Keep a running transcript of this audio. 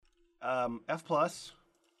F plus.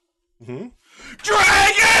 Mm-hmm.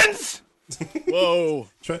 Dragons! Whoa.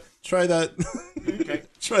 Try that. Okay.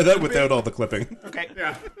 Try that without all the clipping. Okay.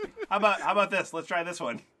 Yeah. How about this? Let's try this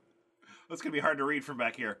one. That's gonna be hard to read from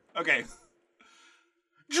back here. Okay.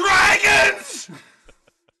 Dragons!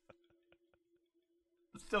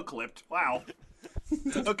 Still clipped. Wow.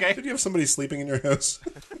 Okay. Did you have somebody sleeping in your house?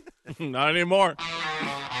 Not anymore.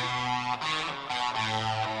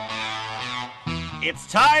 It's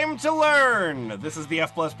time to learn. This is the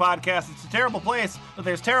F Plus podcast. It's a terrible place, but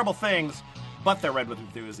there's terrible things, but they're read with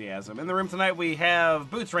enthusiasm. In the room tonight, we have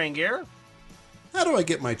Boots Rain Gear. How do I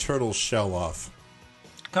get my turtle shell off?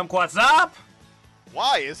 Kumquat's up.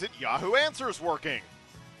 Why isn't Yahoo Answers working?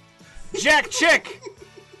 Jack Chick.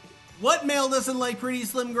 What male doesn't like pretty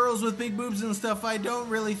slim girls with big boobs and stuff? I don't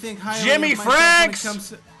really think highly Jimmy of myself when it Franks! comes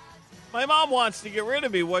to... My mom wants to get rid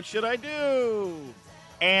of me. What should I do?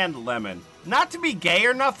 And Lemon. Not to be gay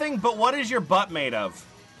or nothing, but what is your butt made of?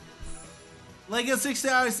 Like a 6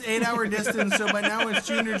 to 8 hour distance, so by now it's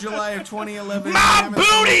June or July of 2011. My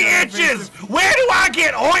booty itches! Where do I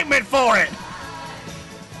get ointment for it?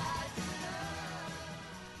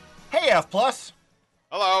 Hey, F Plus.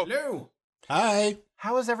 Hello. Hello. Hi.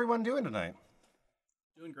 How is everyone doing tonight?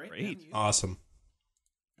 Doing great. Great. man. Awesome.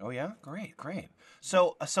 Oh yeah, great.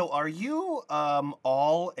 So are you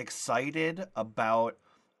all excited about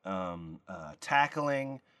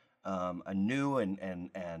tackling a new and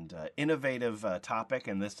innovative topic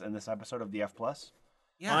in this episode of the F Plus?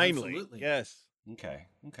 Yeah, Finally. absolutely. Yes. Okay.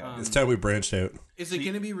 It's time we branched out. Is it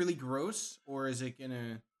going to be really gross, or is it going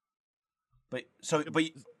to...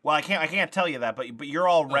 Well, I can't tell you that, but you're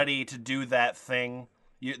all ready to do that thing.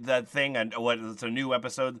 That thing, and what? It's a new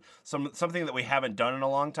episode. Something that we haven't done in a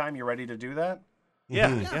long time. You ready to do that? Yeah,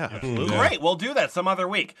 Mhm. yeah, absolutely. Great, we'll do that some other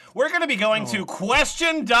week. We're going to be going to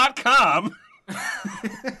question.com.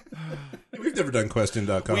 We've never done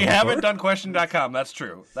question.com. We haven't done question.com. That's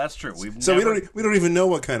true. We don't even know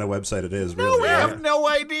what kind of website it is, really. We right? have no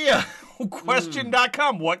idea.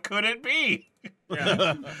 Question.com. What could it be?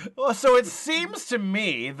 Well, so it seems to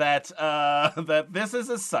me that that this is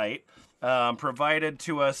a site provided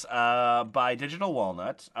to us by Digital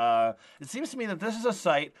Walnut. It seems to me that this is a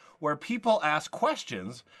site where people ask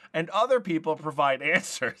questions and other people provide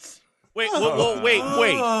answers. Wait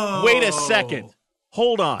a second.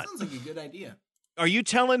 Hold on. Sounds like a good idea. Are you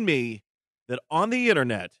telling me that on the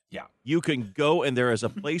internet, Yeah. you can go and there is a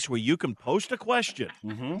place where you can post a question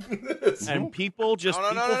and people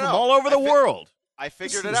from all over the world I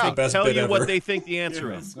figured This it is the out. best tell bit you ever. what they think the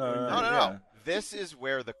answer is. No. This is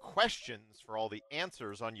where the questions for all the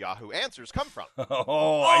answers on Yahoo Answers come from.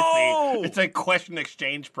 Oh, I see. It's a question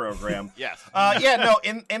exchange program. Yes.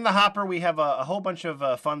 In the hopper we have a whole bunch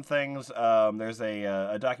of fun things. There's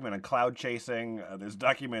a document on cloud chasing. There's a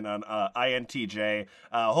document on INTJ.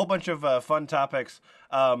 A whole bunch of fun topics.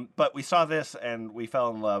 But we saw this and we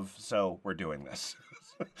fell in love, so we're doing this.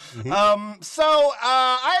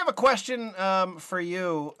 I have a question for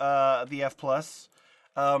you, the F Plus.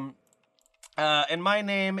 And my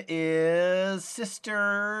name is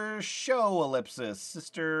Sister Show Ellipsis.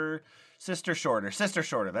 Sister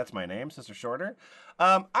Shorter. That's my name, Sister Shorter.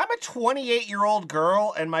 I'm a 28-year-old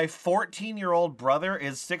girl, and my 14-year-old brother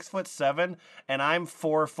is 6'7", and I'm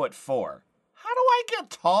 4'4". How do I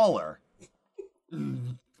get taller?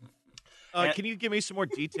 Can you give me some more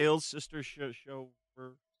details, Sister Show?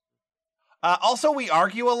 Also, we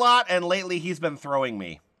argue a lot, and lately he's been throwing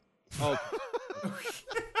me. Oh.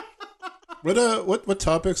 What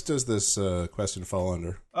topics does this question fall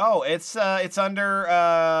under? Oh, it's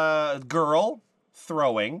under girl,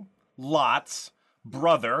 throwing, lots,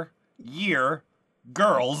 brother, year,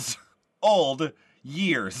 girls, old,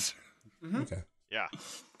 years. Okay. Yeah.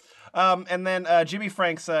 And then Jimmy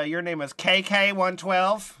Franks, your name is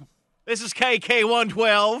KK112. This is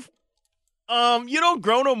KK112. You don't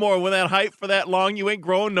grow no more with that height for that long. You ain't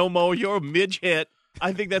growing no more. You're a midget.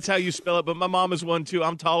 I think that's how you spell it, but my mom is 1'2".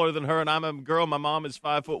 I'm taller than her, and I'm a girl. My mom is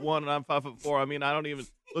 5'1", and I'm 5'4". I mean, I don't even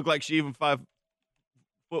look like she even 5'1".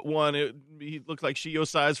 He looks like she your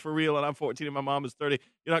size for real, and I'm 14, and my mom is 30.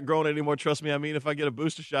 You're not growing anymore. Trust me. I mean, if I get a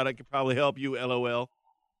booster shot, I could probably help you. LOL.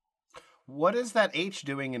 What is that H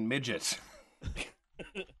doing in midget?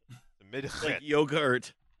 The mid Like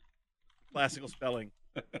yogurt. Classical spelling.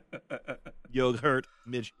 Yogurt.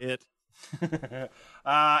 Midget.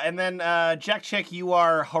 And then Jack Chick, you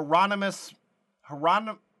are Hieronymus.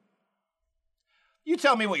 You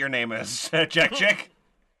tell me what your name is, Jack Chick.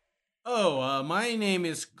 Oh, my name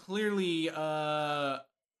is clearly Hieronymus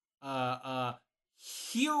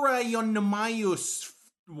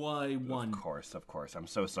Y1. Of course. I'm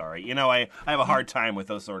so sorry. You know, I have a hard time with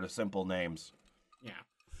those sort of simple names. Yeah.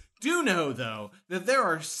 Do know, though, that there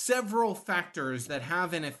are several factors that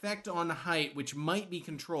have an effect on height which might be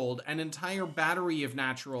controlled, an entire battery of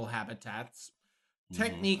natural habitats,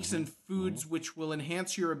 techniques, and foods which will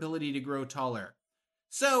enhance your ability to grow taller.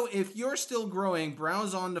 So, if you're still growing,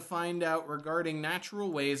 browse on to find out regarding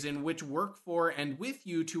natural ways in which work for and with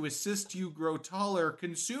you to assist you grow taller.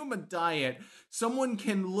 Consume a diet. Someone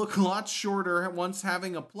can look lots shorter once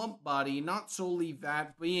having a plump body, not solely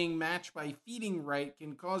that being matched by feeding right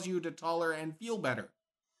can cause you to taller and feel better.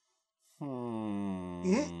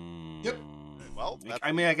 Yep. Well, that's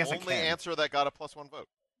I guess the I only can. answer that got a +1 vote.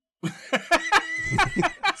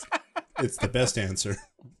 It's the best answer.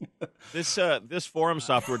 This forum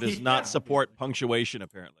software does not support punctuation,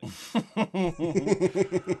 apparently.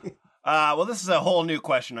 Well, this is a whole new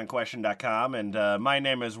question on question.com, and my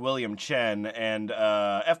name is William Chen, and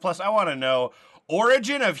F+, I want to know,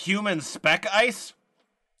 origin of human speck ice?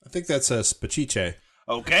 I think that's a spachiche.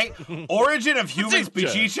 Okay. Origin of human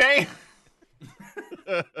spechiche?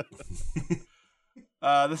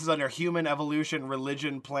 This is under human evolution,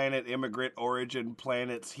 religion, planet, immigrant, origin,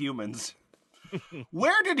 planets, humans.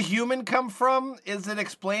 Where did human come from? Is it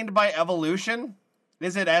explained by evolution?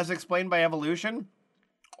 Is it as explained by evolution?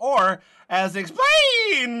 Or as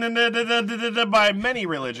explained by many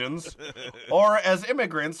religions? Or as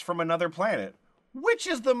immigrants from another planet? Which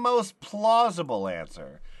is the most plausible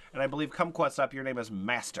answer? And I believe Kumquat's up. Your name is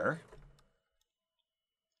Master.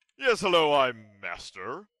 Yes, hello, I'm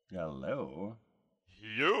Master. Hello.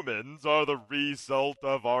 Humans are the result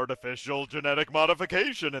of artificial genetic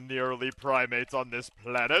modification in the early primates on this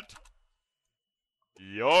planet.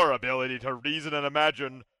 Your ability to reason and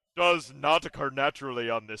imagine does not occur naturally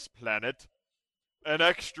on this planet. An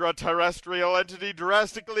extraterrestrial entity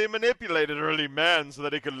drastically manipulated early man so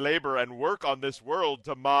that he could labor and work on this world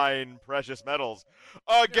to mine precious metals.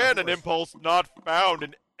 Again, an impulse not found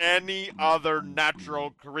in any other natural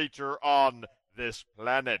creature on this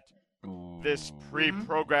planet. This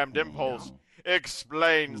pre-programmed impulse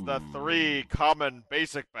explains the 3 common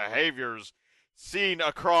basic behaviors seen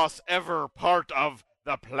across every part of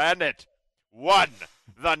the planet. 1.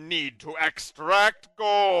 The need to extract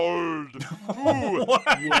gold. 2.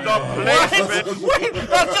 The placement. Wait,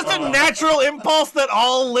 that's just a natural impulse that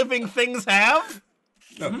all living things have?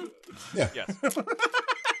 Yeah. Yes.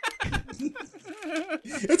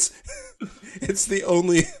 It's the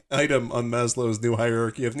only item on Maslow's new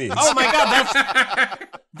hierarchy of needs. Oh my god,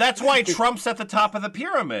 that's why Trump's at the top of the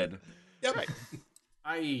pyramid. Yep. Right.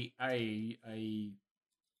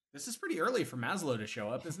 This is pretty early for Maslow to show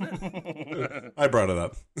up, isn't it? I brought it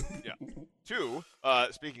up. Yeah. 2.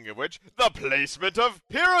 Speaking of which, the placement of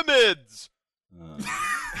pyramids.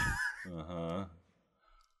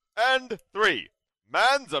 And 3.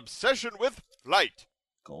 Man's obsession with flight.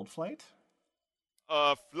 Gold flight?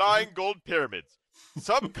 Flying gold pyramids.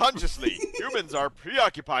 Subconsciously, humans are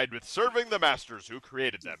preoccupied with serving the masters who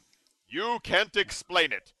created them. You can't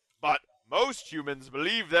explain it, but most humans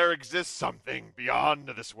believe there exists something beyond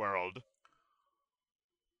this world.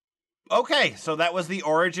 Okay, so that was the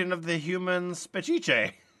origin of the human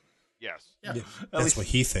spechiche. Yes. Yeah. Yeah, that's what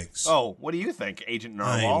he thinks. Oh, what do you think, Agent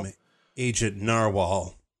Narwhal? I'm Agent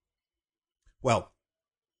Narwhal. Well,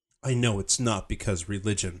 I know it's not because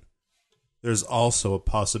religion. There's also a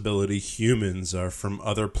possibility humans are from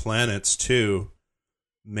other planets, too.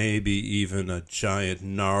 Maybe even a giant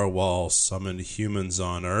narwhal summoned humans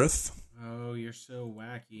on Earth. Oh, you're so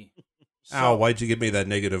wacky. Ow, why'd you give me that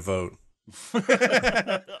negative vote?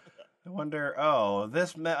 I wonder.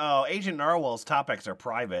 Agent Narwhal's topics are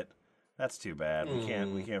private. That's too bad. We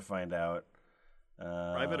can't find out.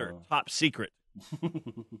 Private or top secret?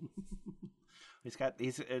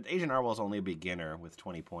 Agent Narwhal's only a beginner with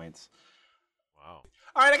 20 points. Wow.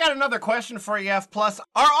 All right, I got another question for you, F+. Are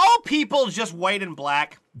all people just white and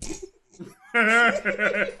black?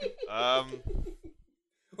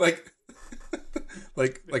 Like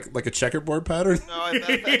a checkerboard pattern? No, I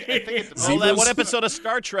think it depends. Oh, that one episode of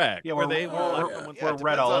Star Trek. Yeah, where we're they red depends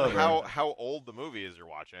all on over. how old the movie is you're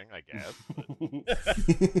watching, I guess.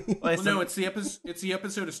 Well, no, it's the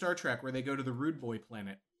episode of Star Trek where they go to the Rude Boy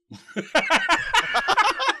planet.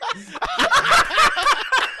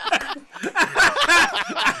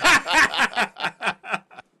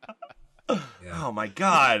 Oh my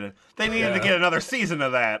god. They needed to get another season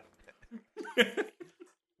of that.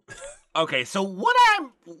 Okay, so what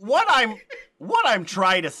I'm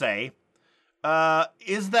trying to say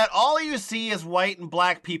is that all you see is white and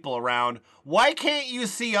black people around. Why can't you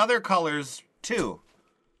see other colors too?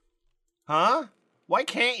 Huh? Why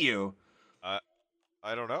can't you?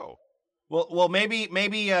 I don't know. Well, maybe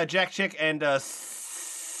Jack Chick and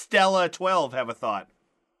Stella 12 have a thought.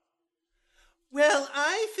 Well,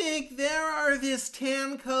 I think there are this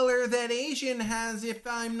tan color that Asian has, if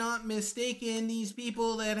I'm not mistaken. These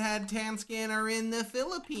people that had tan skin are in the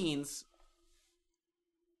Philippines.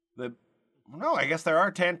 No, I guess there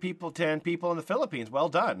are 10 people in the Philippines. Well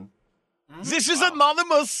done. This is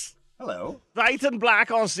anonymous. Hello. White and black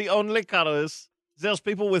are the only colors. There's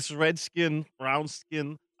people with red skin, brown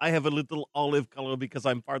skin. I have a little olive color because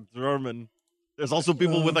I'm part German. There's also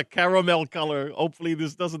people with a caramel color. Hopefully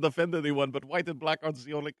this doesn't offend anyone, but white and black are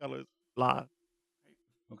the only colors. Blah.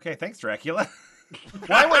 Okay, thanks, Dracula.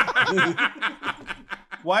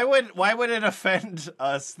 Why would it offend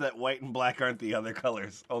us that white and black aren't the other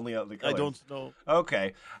colors? Only other colors. I don't know.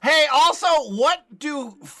 Okay. Hey, also, what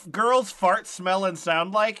do girls' farts smell and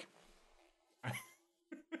sound like?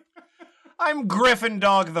 I'm Griffin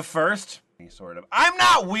Dog the First. Sort of. I'm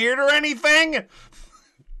not weird or anything.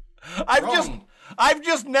 I've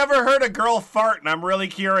just never heard a girl fart, and I'm really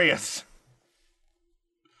curious.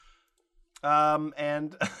 I'm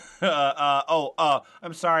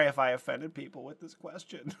sorry if I offended people with this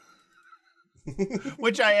question,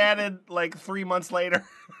 which I added like 3 months later.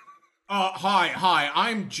 Hi,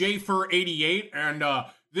 I'm Jfer88, and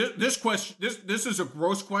this is a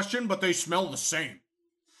gross question, but they smell the same.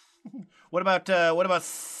 What about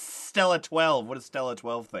Stella 12? What does Stella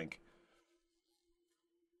 12 think?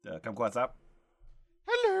 Kumquat's up.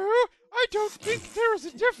 Hello, I don't think there is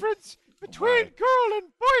a difference between girl and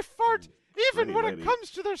boy fart. Even when it comes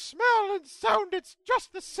to their smell and sound, it's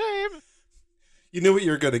just the same. You knew what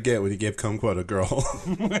you were going to get when you gave Kumquat a girl.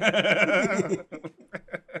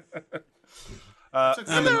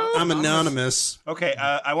 I'm anonymous. Okay,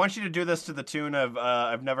 I want you to do this to the tune of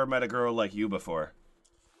I've never met a girl like you before.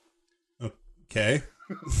 Okay.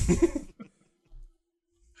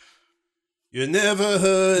 You never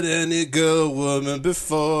heard any girl woman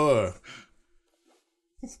before.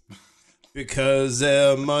 Because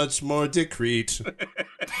they're much more discreet.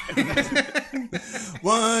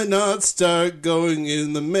 Why not start going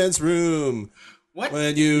in the men's room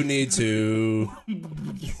when you need to?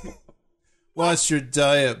 Watch your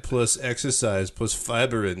diet plus exercise plus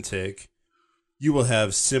fiber intake. You will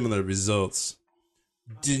have similar results.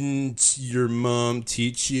 Didn't your mom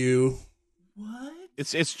teach you? What?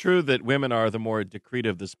 It's true that women are the more discreet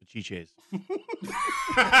of the species.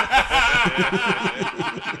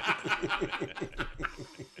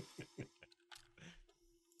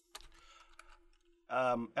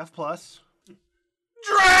 F plus.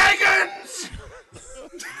 Dragons!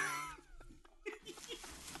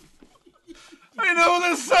 I know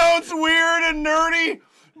this sounds weird and nerdy,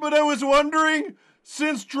 but I was wondering,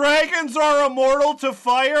 since dragons are immortal to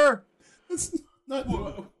fire,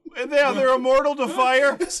 they're immortal to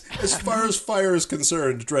fire. As far as fire is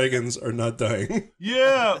concerned, dragons are not dying.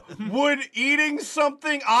 Yeah. Would eating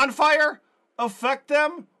something on fire affect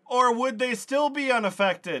them, or would they still be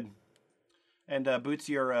unaffected? And Boots,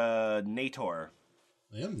 you're Nator.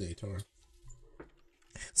 I am Nator.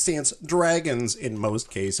 Since dragons, in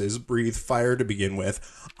most cases, breathe fire to begin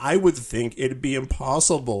with, I would think it'd be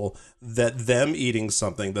impossible that them eating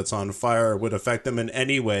something that's on fire would affect them in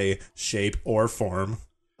any way, shape, or form.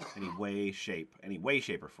 Any way, shape,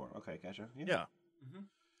 or form. Okay, gotcha. Yeah. Mm-hmm.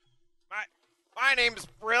 My name's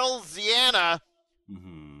Brill Ziana.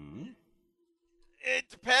 Mm-hmm. It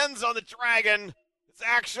depends on the dragon. It's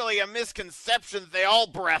actually a misconception they all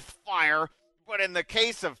breath fire, but in the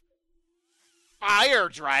case of fire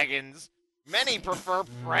dragons, many prefer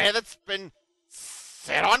prey that's been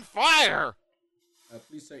set on fire.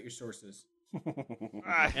 Please cite your sources.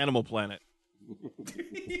 Animal Planet.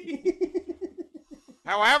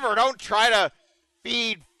 However, don't try to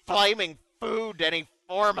feed flaming food to any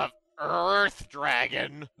form of earth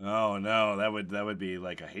dragon. Oh no, that would be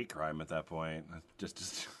like a hate crime at that point.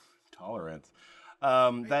 Just tolerance.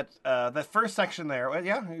 That first section there.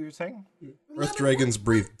 Yeah, you were saying? Earth dragons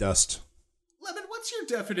breathe dust. Lemon, what's your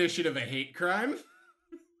definition of a hate crime?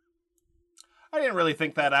 I didn't really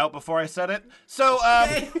think that out before I said it. So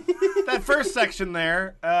that first section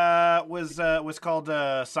there was called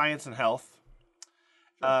Science and Health.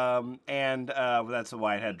 And that's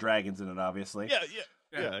why it had dragons in it, obviously.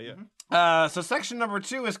 Yeah. So section number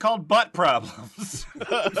 2 is called Butt Problems.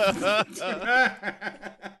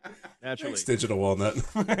 Naturally. Thanks, Digital Walnut.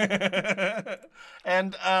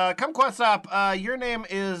 And Kumquat's your name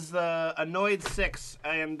is Annoyed6,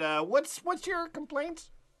 and what's your complaint?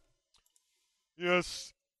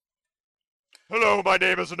 Yes. Hello, my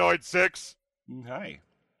name is Annoyed6. Hi.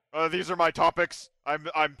 These are my topics.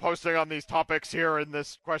 I'm posting on these topics here in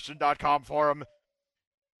this question.com forum.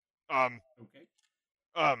 Okay.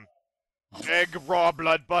 Egg, raw,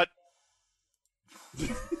 blood, butt.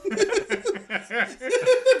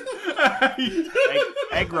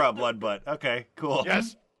 Egg raw blood butt. Okay, cool.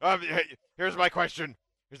 Yes. Here's my question.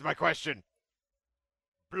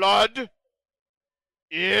 Blood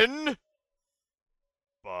in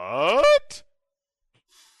butt?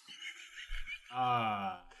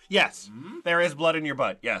 Yes, there is blood in your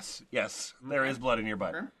butt. Yes, there is blood in your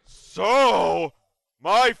butt. Okay. So,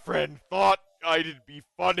 my friend thought it'd be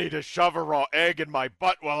funny to shove a raw egg in my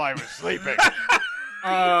butt while I was sleeping.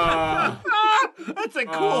 That's a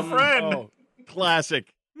cool friend. Oh,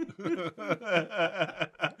 classic.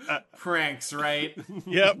 Pranks, right?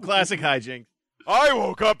 Yep, classic hijinks. I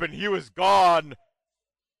woke up and he was gone.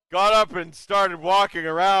 Got up and started walking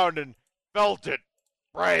around and felt it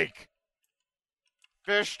break.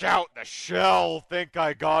 Fished out the shell, think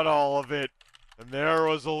I got all of it, and there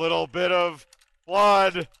was a little bit of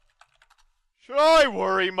blood. Should I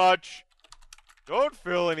worry much? Don't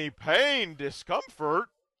feel any pain, discomfort.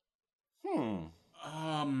 I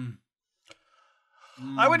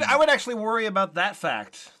would actually worry about that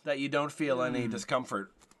fact that you don't feel any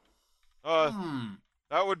discomfort.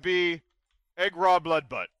 That would be egg, raw, blood,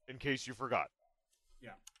 butt, in case you forgot.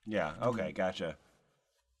 Yeah. Okay. Gotcha.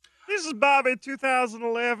 This is Bobby,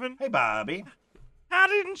 2011. Hey, Bobby. How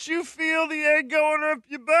didn't you feel the egg going up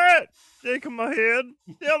your butt? Shaking my head.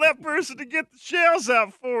 Tell that person to get the shells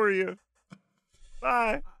out for you.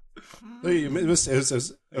 Bye. It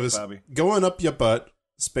was Bobby. going up your butt,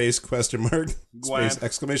 space, question mark, Gwen. space,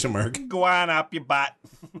 exclamation mark. Go on up your butt.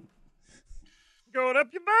 Going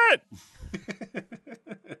up your butt.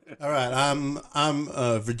 All right, I'm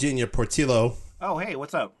Virginia Portillo. Oh, hey,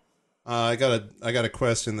 what's up? I got a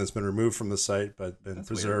question that's been removed from the site, but been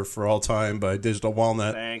preserved for all time by Digital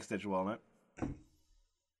Walnut. Thanks, Digital Walnut.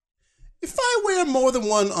 If I wear more than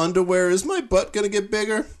one underwear, is my butt gonna get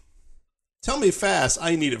bigger? Tell me fast.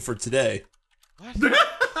 I need it for today.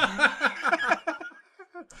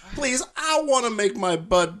 Please, I want to make my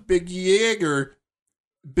butt bejagger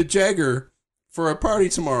for a party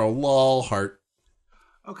tomorrow. Lol, heart.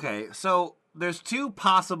 Okay, so there's two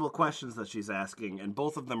possible questions that she's asking, and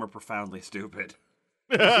both of them are profoundly stupid.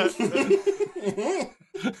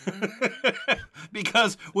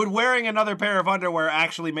 Because would wearing another pair of underwear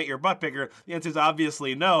actually make your butt bigger? The answer is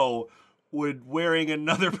obviously no. Would wearing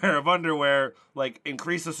another pair of underwear, like,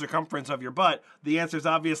 increase the circumference of your butt? The answer is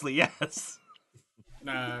obviously yes.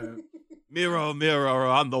 Mirror, mirror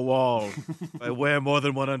on the wall. If I wear more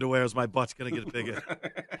than one underwear, my butt's going to get bigger.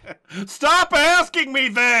 Stop asking me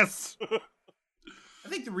this! I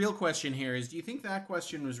think the real question here is, do you think that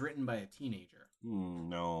question was written by a teenager?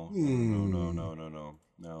 No.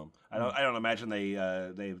 I don't imagine they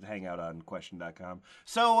hang out on question.com.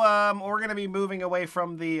 So we're going to be moving away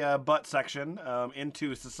from the butt section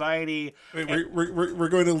into society. Wait, we're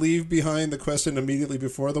going to leave behind the question immediately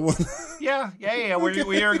before the one. Yeah.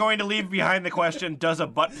 We are going to leave behind the question: does a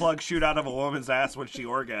butt plug shoot out of a woman's ass when she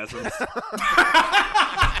orgasms?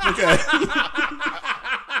 Okay.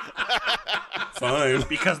 Fine.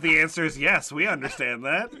 Because the answer is yes. We understand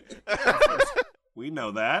that. We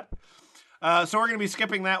know that. So we're going to be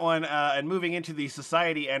skipping that one and moving into the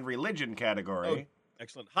society and religion category. Oh,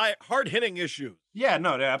 excellent. Hard-hitting issues. Yeah,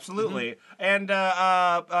 no, absolutely. And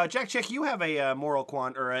Jack Chick, you have a moral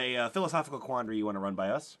or a philosophical quandary you want to run by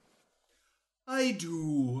us? I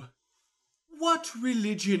do. What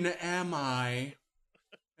religion am I?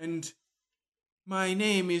 And my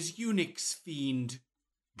name is Unix Fiend.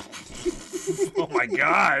 Oh my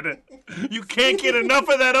God! You can't get enough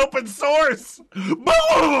of that open source.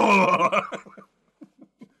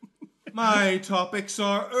 My topics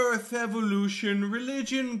are Earth, evolution,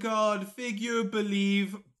 religion, God, figure,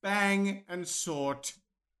 believe, bang, and sort.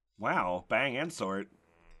 Wow, bang and sort.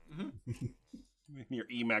 Your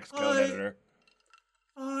Emacs code editor.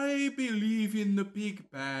 I believe in the Big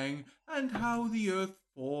Bang and how the Earth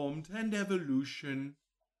formed and evolution.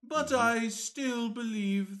 But I still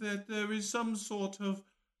believe that there is some sort of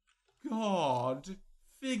God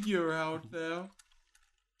figure out there.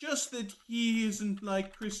 Just that he isn't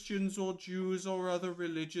like Christians or Jews or other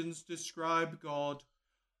religions describe God.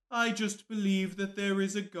 I just believe that there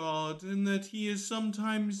is a God and that he is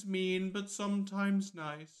sometimes mean but sometimes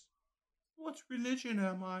nice. What religion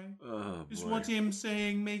am I? Oh, Is boy. what I'm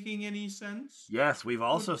saying making any sense? Yes, we've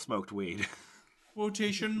also smoked weed.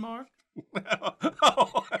 Quotation mark?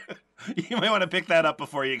 Oh, you might want to pick that up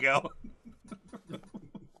before you go.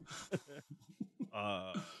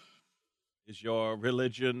 Is your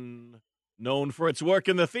religion known for its work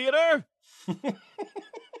in the theater?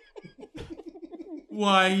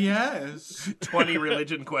 Why, yes. 20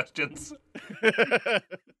 religion questions.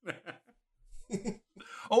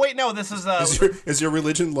 Oh, wait, no, this is... Is your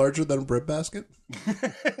religion larger than a breadbasket?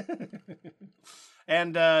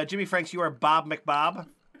 And Jimmy Franks, you are Bob McBob.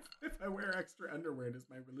 If I wear extra underwear, does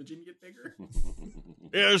my religion get bigger?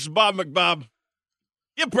 Here's Bob McBob.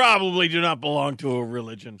 You probably do not belong to a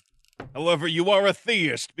religion. However, you are a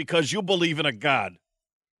theist because you believe in a god.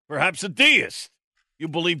 Perhaps a deist. You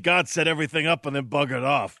believe God set everything up and then buggered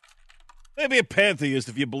off. Maybe a pantheist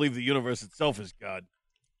if you believe the universe itself is God.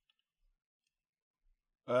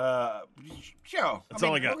 Sure. That's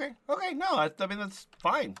all I got. Okay, no, I mean, that's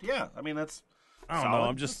fine. Yeah, I mean, that's... I don't know.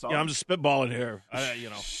 I'm just spitballing here.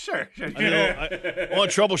 Sure. I want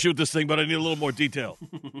to troubleshoot this thing, but I need a little more detail.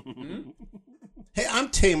 Hey, I'm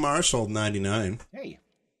Tay Marshall, 99. Hey.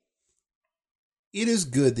 It is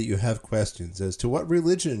good that you have questions as to what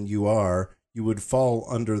religion you are. You would fall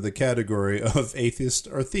under the category of atheist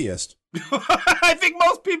or theist. I think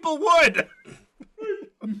most people would.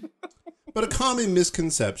 But a common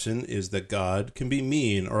misconception is that God can be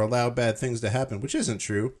mean or allow bad things to happen, which isn't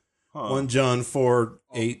true. 1 John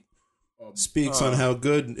 4:8 speaks on how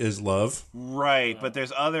good is love. Right, but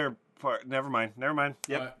there's other part. Never mind.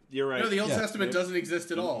 Yep, you're right. No, the Old Testament doesn't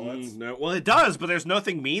exist at all. No, well, it does, but there's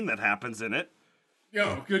nothing mean that happens in it.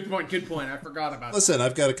 Yo, good point. I forgot about that. Listen,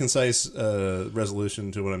 I've got a concise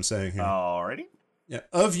resolution to what I'm saying here. Alrighty. Yeah,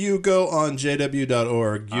 if you go on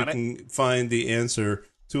jw.org, you can find the answer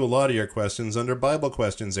to a lot of your questions under Bible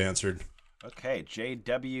Questions Answered. Okay,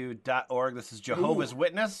 jw.org. This is Jehovah's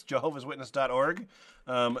Witness, jehovahswitness.org.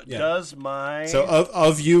 Does my... So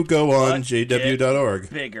of you go on jw.org.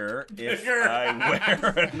 Bigger if I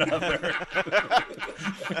wear another...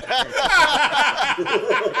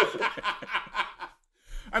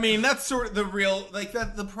 I mean, that's sort of the real, like,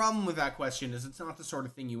 that. The problem with that question is it's not the sort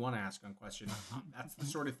of thing you want to ask on question.com. That's the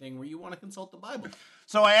sort of thing where you want to consult the Bible.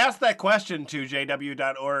 So I asked that question to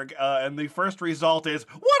jw.org, and the first result is,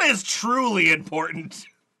 what is truly important?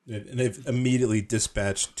 And they've immediately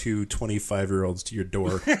dispatched 2 25-year-olds to your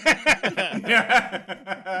door.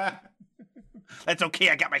 That's okay,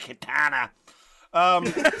 I got my katana.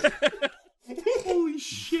 Holy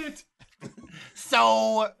shit.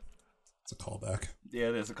 So... It's a callback. Yeah,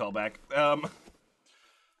 it is a callback.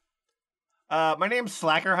 My name's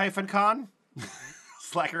Slacker-Con.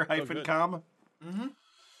 Slacker-Com.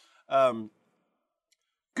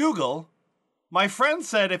 Google. My friend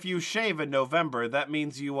said if you shave in November, that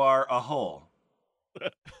means you are a hole.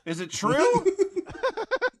 Is it true?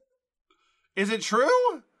 Is it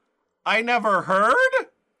true? I never heard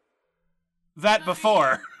that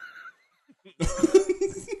before.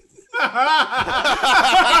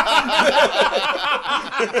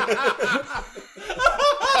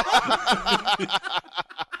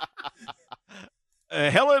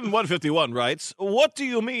 Helen 151 writes, "What do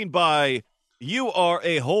you mean by you are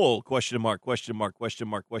a hole? Question mark, question mark, question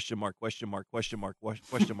mark, question mark, question mark, question mark, question mark,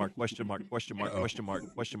 question mark, question mark, question mark, question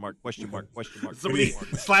mark, question mark, question mark." Somebody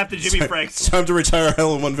slap the Jimmy Franks. It's time to retire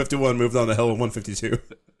Helen 151, moved on to Helen 152.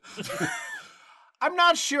 I'm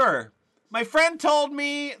not sure. My friend told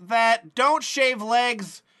me that don't shave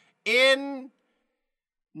legs in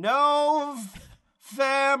November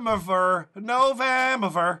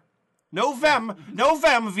VR. Novem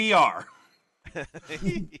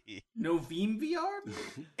VR?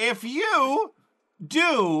 If you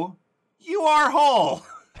do, you are whole.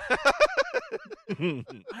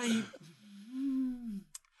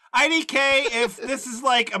 IDK, if this is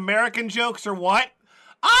like American jokes or what,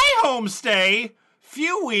 I homestay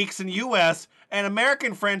few weeks in U.S., an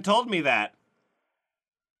American friend told me that.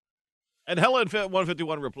 And Helen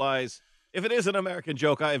 151 replies, "If it is an American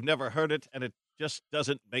joke, I have never heard it, and it just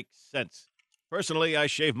doesn't make sense. Personally, I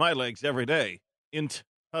shave my legs every day, in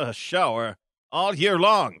a shower, all year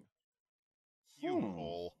long." You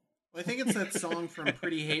hole. I think it's that song from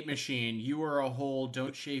Pretty Hate Machine, "You are a hole,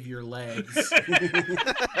 don't shave your legs."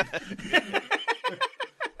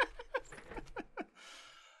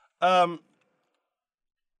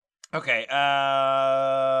 Okay.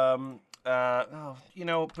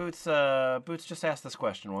 Boots just ask this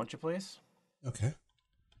question, won't you, please? Okay.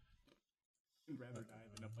 I'd rather die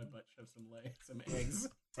than up my butt shove some eggs.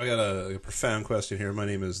 I got a profound question here. My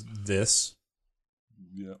name is this.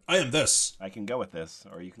 Yeah. I am this. I can go with this,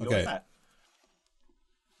 or you can go Okay. with that.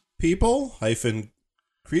 People hyphen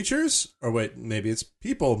creatures? Or wait, maybe it's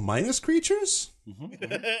people minus creatures?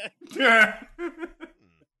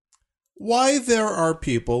 Why there are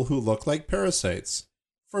people who look like parasites.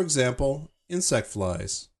 For example, insect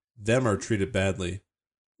flies. Them are treated badly.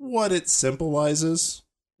 What it symbolizes?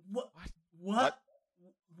 What?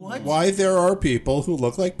 What? Why there are people who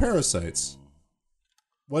look like parasites.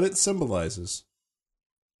 What it symbolizes.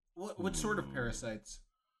 What sort of parasites?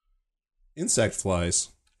 Insect flies.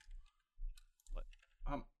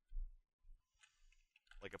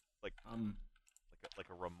 Like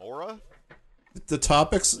a remora? The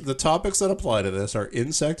topics that apply to this are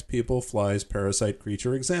insect, people, flies, parasite,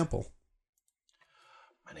 creature, example.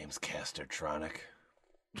 My name's Castertronic.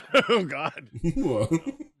 Oh, God. Whoa.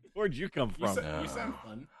 Where'd you come from? You sound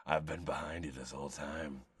fun. I've been behind you this whole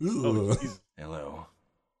time. Ooh. Hello.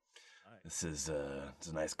 This is it's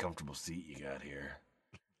a nice comfortable seat you got here.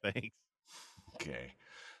 Thanks. Okay.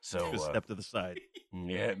 So Just step to the side.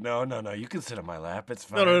 yeah, no. You can sit on my lap. It's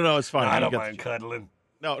fine. No, it's fine. I You don't get mind cuddling.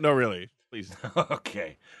 No, really. Please.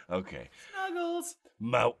 Okay. Snuggles.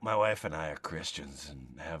 My wife and I are Christians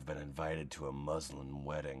and have been invited to a Muslim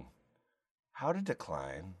wedding. How to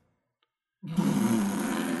decline?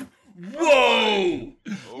 Whoa!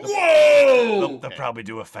 They'll probably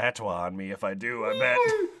do a fatwa on me if I do, I bet.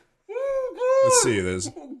 Let's see.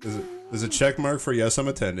 There's a check mark for yes, I'm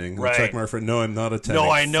attending. Right. A check mark for no, I'm not attending. No,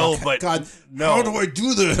 I know, Fuck, but God, no. how do I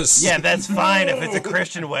do this? Yeah, that's fine if it's a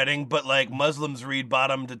Christian wedding, but like Muslims read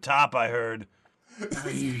bottom to top, I heard.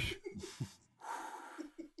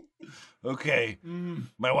 Okay,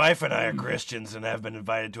 my wife and I are Christians and have been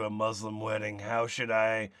invited to a Muslim wedding. How should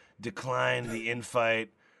I decline the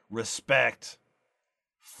invite, respect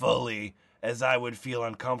fully, as I would feel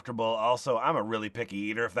uncomfortable? Also, I'm a really picky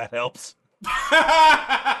eater, if that helps. Yeah,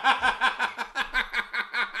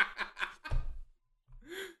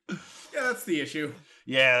 that's the issue.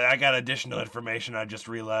 Yeah, I got additional information I just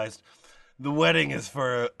realized. The wedding is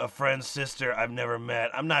for a friend's sister I've never met.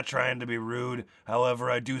 I'm not trying to be rude. However,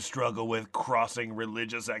 I do struggle with crossing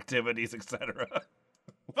religious activities, etc.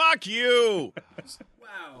 Fuck you!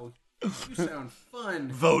 Wow, you sound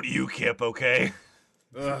fun. Vote UKIP, okay?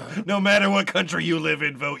 No matter what country you live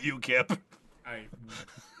in, vote UKIP.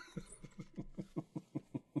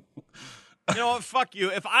 You know what? Fuck you.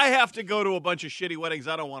 If I have to go to a bunch of shitty weddings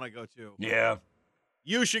I don't want to go to, Yeah.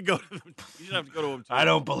 you should go to them. You should have to go to them too. I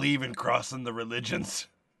don't believe in crossing the religions.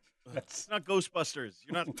 It's not Ghostbusters.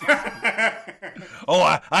 You're not. Oh,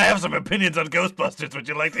 I have some opinions on Ghostbusters. Would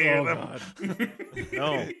you like to hear them?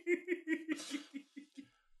 God.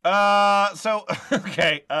 No. So,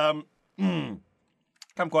 okay.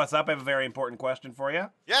 Kumquat's up. I have a very important question for you.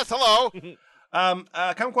 Yes, hello.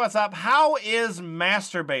 Kumquat's up. How is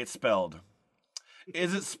masturbate spelled?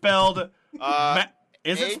 Is it spelled?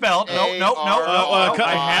 Is it spelled? No.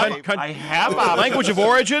 I have options. Language of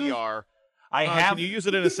origin? I have. Can you use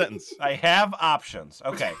it in a sentence? I have options.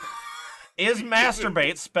 Okay. Is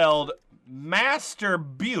masturbate spelled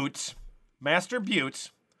masturbute,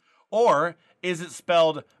 or is it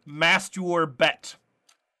spelled masturbet?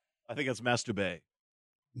 I think it's masturbate.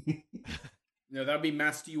 No, that'd be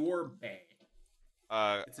Masturbate.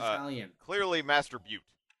 It's Italian. Clearly Master Butte.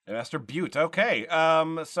 Master Butte. Okay.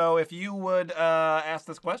 So if you would ask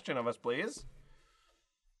this question of us, please.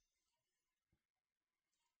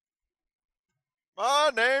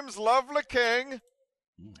 My name's Lovely King.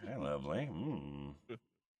 Hi, lovely.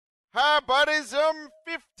 Hi, buddies. I'm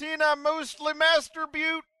 15. I mostly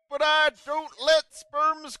masturbate, but I don't let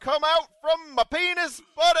sperms come out from my penis,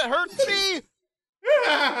 but it hurts me.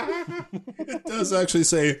 It does actually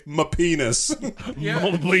say my penis. Yeah,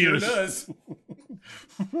 Multiple it sure years. does.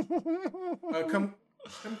 Come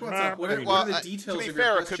what's up? What are the details to be of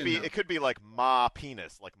fair, your question? it could be like Ma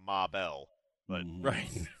penis, like Ma Bell. But Right.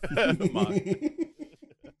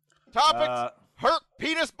 topics: hurt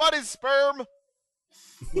penis buddy's sperm.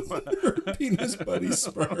 Penis buddy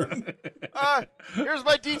sperm. Here's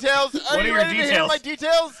my details. What are you your ready to hear details? my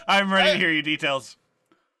details? I'm ready to hear your details.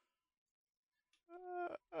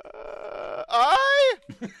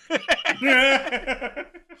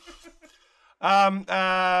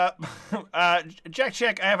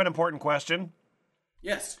 Check. I have an important question.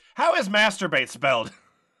 Yes. How is masturbate spelled?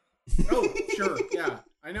 Oh, sure. Yeah,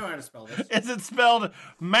 I know how to spell this. Is it spelled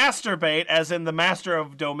masturbate, as in the master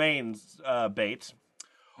of domains bait,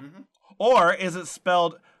 or is it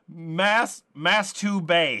spelled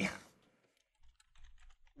mastubay?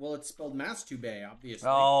 Well, it's spelled Masturbate, obviously.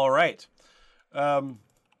 All right. I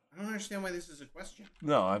don't understand why this is a question.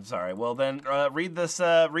 No, I'm sorry. Well, then read this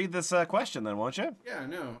question, then, won't you? Yeah,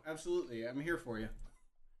 no, absolutely. I'm here for you.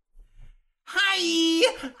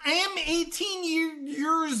 Hi, I am 18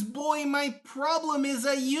 years boy. My problem is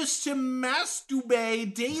I used to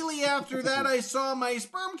masturbate daily. After that, I saw my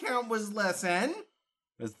sperm count was less N.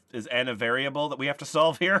 Is N a variable that we have to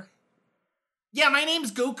solve here? Yeah, my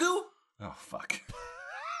name's Goku. Oh, fuck.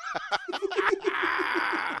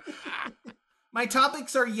 My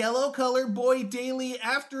topics are yellow color, boy daily,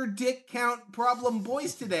 after dick count, problem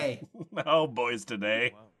boys today. Oh, boys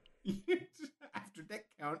today. After dick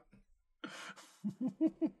count.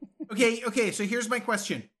 Okay, so here's my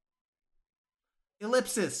question.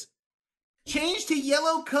 Ellipsis. Change to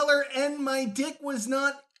yellow color and my dick was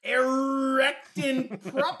not erecting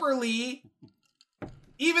properly.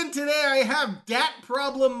 Even today I have dat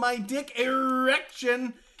problem, my dick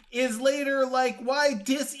erection is later like why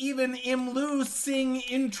dis even am losing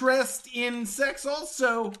interest in sex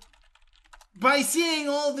also. By seeing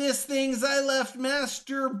all these things, I left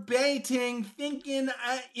masturbating, thinking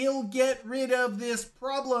I'll get rid of this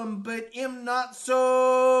problem, but am not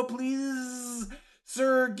so. Please,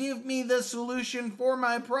 sir, give me the solution for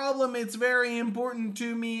my problem. It's very important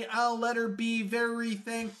to me. I'll let her be very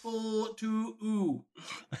thankful to ooh.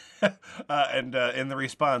 And in the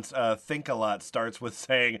response, Think a Lot starts with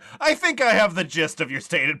saying, I think I have the gist of your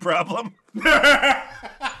stated problem.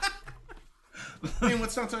 I mean,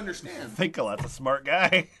 what's not to understand? Think a Lot's a smart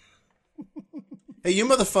guy. Hey, you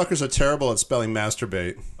motherfuckers are terrible at spelling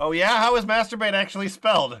masturbate. Oh, yeah? How is masturbate actually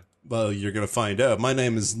spelled? Well, you're going to find out. My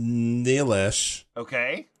name is Nilesh.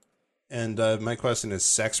 Okay. And my question is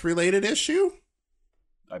sex-related issue?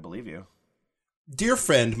 I believe you. Dear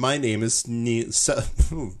friend, my name is Dear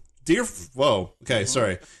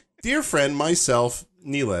friend, myself,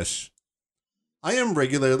 Nilesh. I am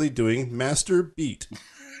regularly doing master beat.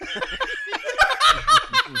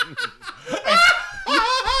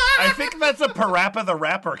 I think that's a Parappa the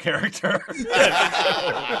Rapper character.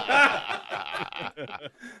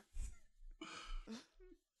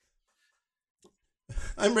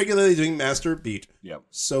 I'm regularly doing master beat. Yep.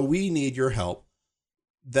 So we need your help.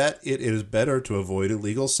 That it is better to avoid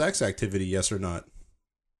illegal sex activity, yes or not?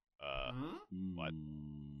 What?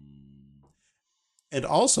 And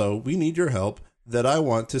also, we need your help that I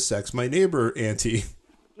want to sex my neighbor, Auntie.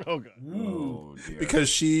 Oh, God. Oh, dear. Because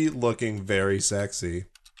she looking very sexy.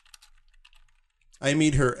 I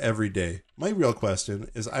meet her every day. My real question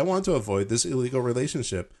is I want to avoid this illegal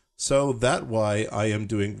relationship. So that why I am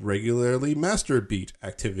doing regularly master beat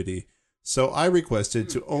activity. So I requested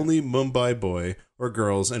to only Mumbai boy or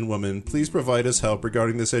girls and women please provide us help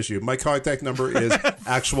regarding this issue. My contact number is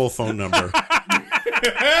actual phone number.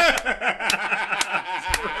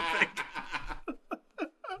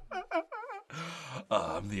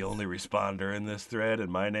 I'm the only responder in this thread,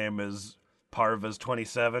 and my name is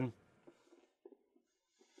Parvas27.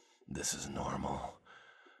 This is normal.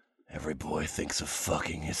 Every boy thinks of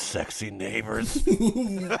fucking his sexy neighbors.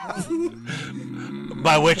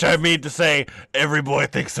 By which I mean to say, every boy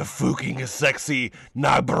thinks of fucking his sexy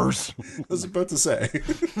neighbors. I was about to say.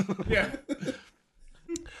 Yeah.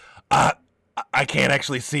 I can't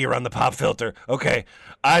actually see around the pop filter. Okay,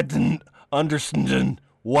 I didn't understand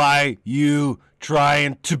why you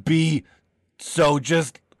trying to be so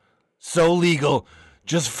legal.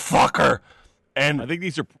 Just fuck her. And I think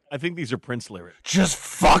these are Prince lyrics. just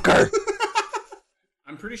fuck her.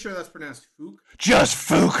 I'm pretty sure that's pronounced fook. Just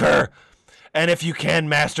fuck her. And if you can,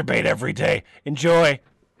 masturbate every day. Enjoy.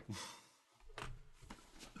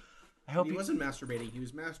 I hope He wasn't masturbating, he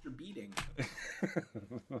was masturbeating.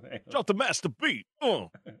 Drop the master beat. Oh.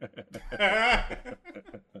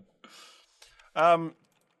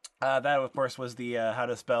 That, of course, was the how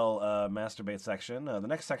to spell masturbate section. The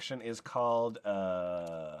next section is called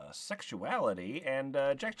sexuality. And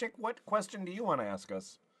Jack, what question do you want to ask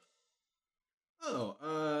us?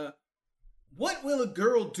 What will a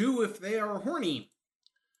girl do if they are horny?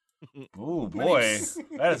 Oh boy,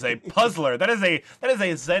 that is a puzzler. That is a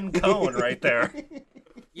Zen koan right there.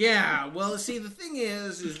 Yeah, well, see, the thing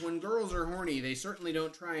is when girls are horny, they certainly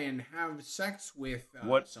don't try and have sex with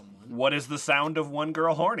someone. What is the sound of one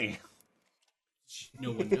girl horny?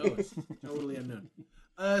 No one knows. Totally unknown.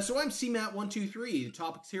 So I'm CMAT123. The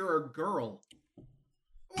topics here are girl.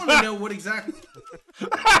 I want to know what exactly...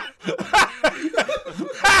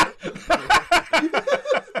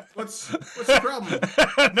 What's the problem?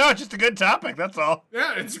 No, just a good topic, that's all.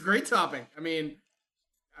 Yeah, it's a great topic. I mean,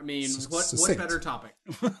 what better topic?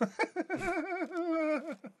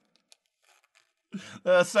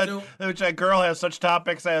 Which a girl has such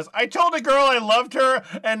topics as, I told a girl I loved her,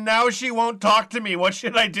 and now she won't talk to me. What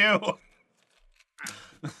should I do?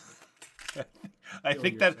 I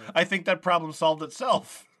think that problem solved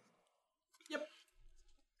itself. Yep.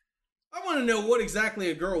 I want to know what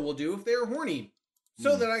exactly a girl will do if they are horny,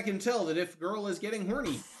 so that I can tell that if a girl is getting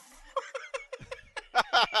horny.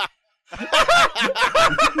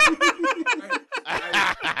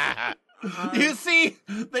 You see,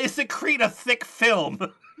 they secrete a thick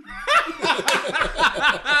film.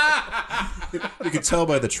 You can tell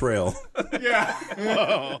by the trail. Yeah.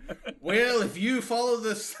 Whoa. Well, if you follow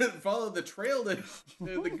the trail to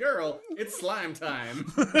the girl, it's slime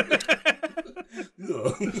time.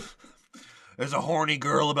 There's a horny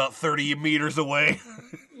girl about 30 meters away.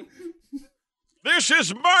 This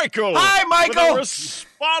is Michael. Hi, Michael. With a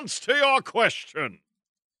response to your question.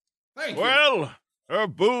 Thank you. Well, her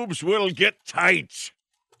boobs will get tight,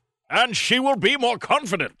 and she will be more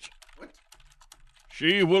confident. What?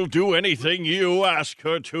 She will do anything you ask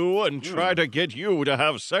her to and try to get you to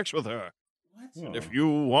have sex with her. What? And if you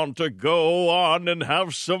want to go on and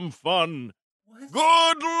have some fun, What?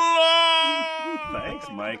 good luck! Thanks,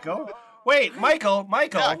 Michael. Wait, Michael. Yeah,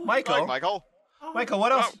 Michael, Michael.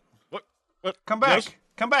 what else? What? Come back. Yes?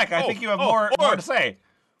 Come back. I Oh, think you have oh, more or- to say.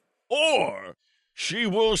 Or she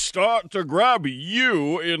will start to grab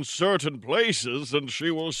you in certain places, and she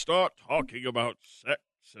will start talking about sex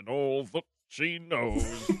and all that she knows.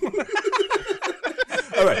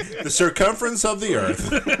 All right, the circumference of the Earth.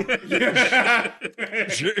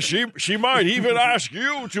 She might even ask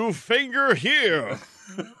you to finger here.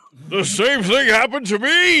 The same thing happened to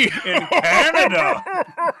me. In Canada.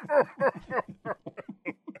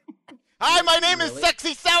 Hi, my name is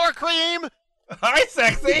Sexy Sour Cream. Hi,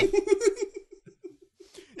 sexy.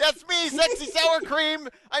 That's me, Sexy Sour Cream.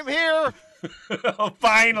 I'm here. Oh,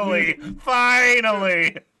 finally.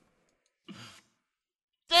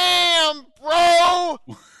 Damn, bro.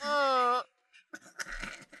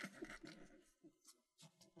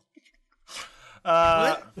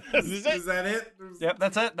 Is that it? Yep,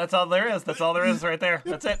 that's it. That's all there is. That's all there is right there.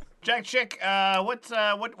 That's it. Jack Chick,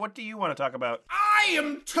 what do you want to talk about? I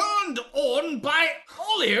am turned on by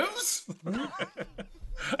olives.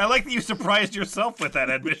 I like that you surprised yourself with that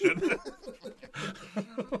admission.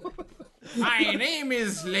 My name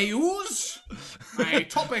is Leus. My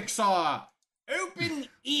topics are open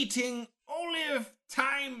eating, olive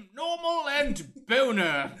time, normal, and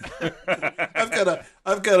boner. I've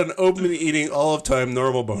got an open eating all of time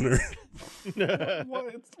normal boner.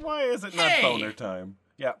 Why is it not Hey! boner time?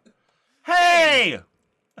 Yeah. Hey!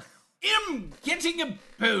 Am getting a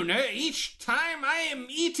boner each time I am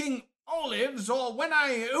eating olives or when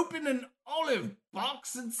I open an olive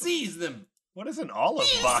box and seize them. What is an olive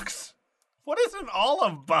box? What is an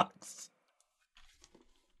olive box?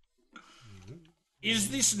 Is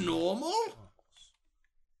this normal?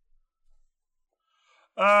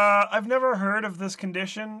 I've never heard of this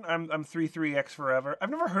condition. I'm 33X forever. I've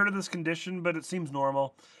never heard of this condition, but it seems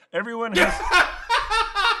normal. Everyone has.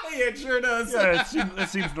 Yeah, it sure does. Yeah, it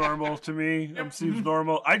seems normal to me. It seems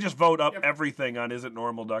normal. I just vote up everything on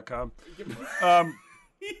isitnormal.com.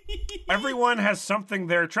 Everyone has something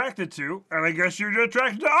they're attracted to, and I guess you're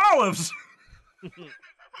attracted to olives.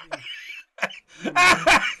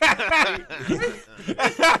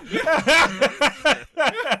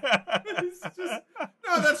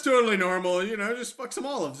 No, that's totally normal. You know, just fuck some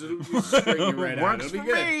olives. It'll just straighten you right out. Works It'll for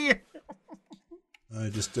be good. me. I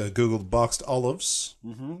just Googled boxed olives.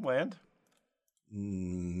 Land.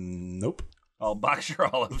 Nope. I'll box your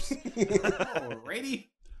olives. Alrighty.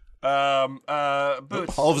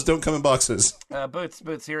 Boots. Olives don't come in boxes.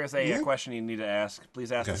 Boots. Here is a question you need to ask.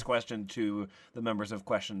 Please ask Okay. this question to the members of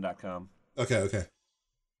question.com. Okay.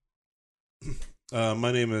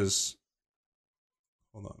 My name is.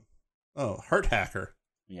 Hold on. Oh, Heart Hacker.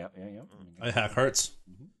 Yeah. I hack hearts.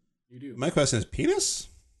 You do. My question is penis?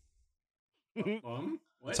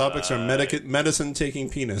 What? Topics are medicine taking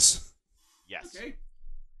penis. Yes. Okay.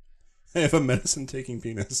 I have a medicine taking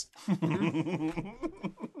penis. That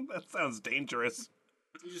sounds dangerous.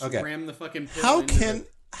 You just Okay. ram the fucking pill How into the-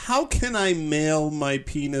 can I mail my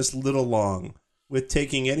penis little long with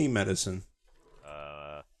taking any medicine?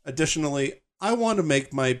 Additionally, I want to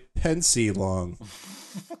make my pensy long.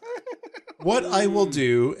 What I will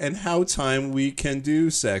do and how time we can do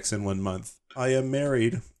sex in 1 month. I am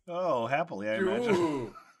married. Oh, happily, I imagine.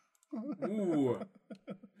 Ooh. Ooh.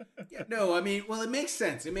 Yeah, no, I mean, well, it makes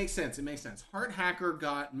sense. It makes sense. Heart Hacker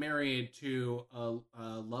got married to a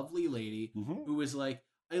lovely lady who was like,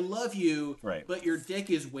 I love you, Right. but your dick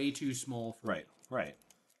is way too small for me. Right.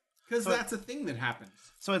 Because that's a thing that happens.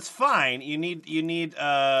 So it's fine. You need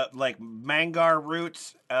like mangar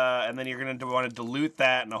roots, and then you're gonna want to dilute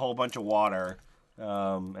that in a whole bunch of water,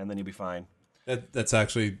 and then you'll be fine. That's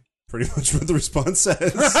actually pretty much what the response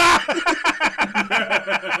says.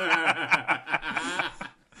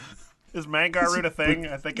 Is mangar root a thing?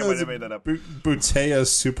 I think I might have made that up. Boutea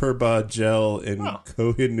Superba gel and Oh.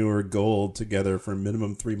 Kohinoor Gold together for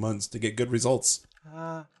minimum 3 months to get good results.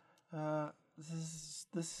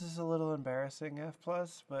 This is a little embarrassing, F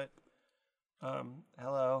plus, but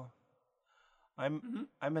hello. I'm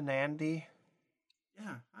a Nandy.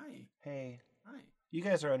 Yeah. Hi. Hey, Hi. you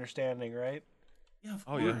guys are understanding, right? Yeah. Of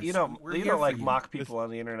Oh, course. yeah. You don't We're you here don't for like you. mock people on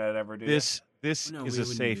the internet ever, do you? This No, is we a wouldn't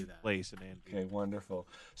safe do that. place in Andy. Okay, wonderful.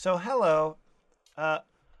 So, hello. I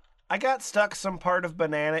got stuck some part of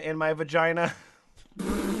banana in my vagina.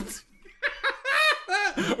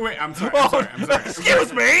 Wait, I'm sorry. I'm sorry.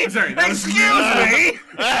 Excuse me. Sorry. Excuse me.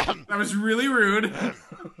 That was really rude.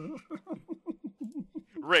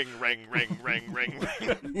 Ring, ring, ring, ring, ring,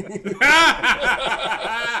 ring.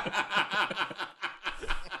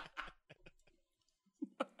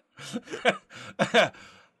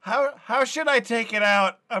 How should I take it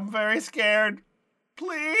out? I'm very scared.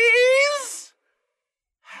 Please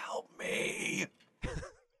help me.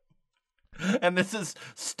 And this is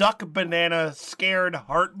stuck banana, scared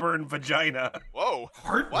heartburn vagina. Whoa.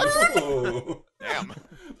 Oh. Damn.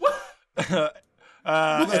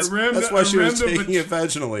 That's why she was taking it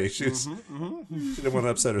vaginally. She didn't want to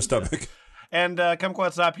upset her stomach. And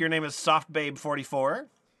Kumquatxop, your name is SoftBabe44.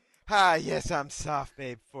 Hi, yes, I'm Soft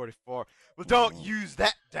Babe 44. Well, don't use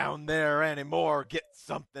that down there anymore. Get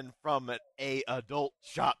something from a adult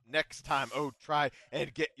shop next time. Oh, try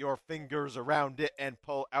and get your fingers around it and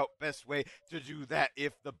pull out. Best way to do that,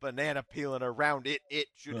 if the banana peeling around it, it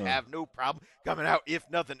should have no problem coming out. If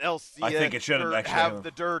nothing else, see I think it shouldn't actually have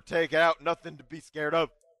the dirt take it out. Nothing to be scared of.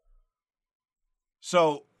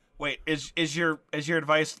 So, wait, is your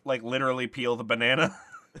advice like literally peel the banana?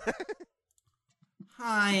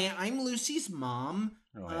 Hi, I'm Lucy's mom.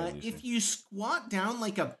 Oh, hi, Lucy. If you squat down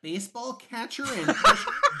like a baseball catcher and push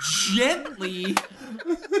gently.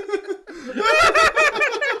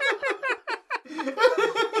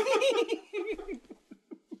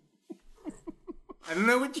 I don't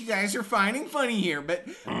know what you guys are finding funny here, but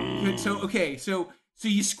so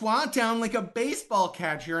you squat down like a baseball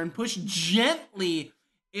catcher and push gently.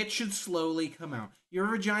 It should slowly come out. Your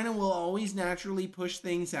vagina will always naturally push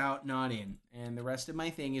things out, not in. And the rest of my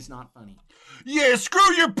thing is not funny. Yeah,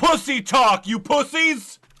 screw your pussy talk, you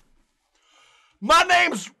pussies! My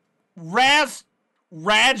name's Raj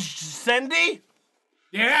Sendi?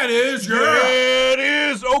 Yeah, it is. Yeah, it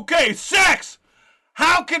is. Okay, sex!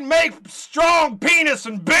 How can make strong penis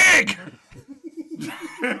and big?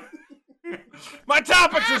 My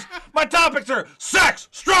topics are sex,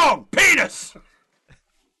 strong, penis!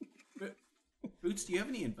 Boots, do you have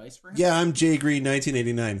any advice for him? Yeah, I'm Jay Green,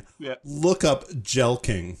 1989. Yeah. Look up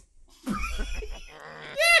Jelking.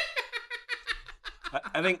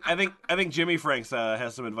 I think Jimmy Franks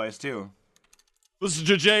has some advice too. This is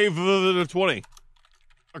JJ 20.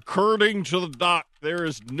 According to the doc, there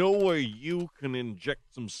is no way you can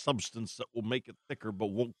inject some substance that will make it thicker but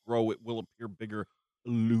won't grow. It will appear bigger.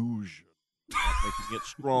 Illusion. Making it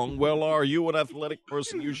strong. Well, are you an athletic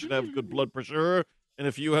person? You should have good blood pressure. And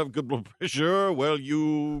if you have good blood pressure, well,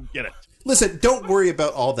 you get it. Listen, don't worry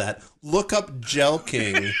about all that. Look up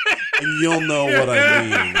Jelking, and you'll know what I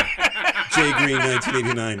mean. Jay Green,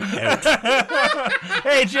 1989. Out.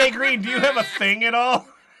 Hey, Jay Green, do you have a thing at all?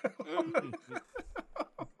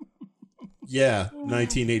 Yeah,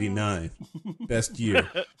 1989. Best year.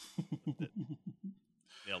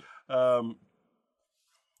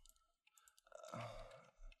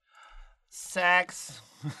 Sex.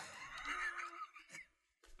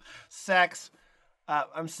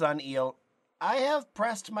 I'm Sun Eel. I have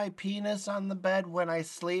pressed my penis on the bed when I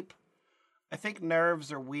sleep. I think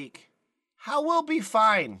nerves are weak. How will be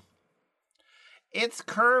fine? It's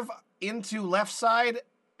curve into left side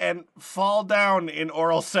and fall down in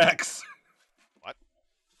oral sex.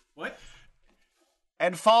 What?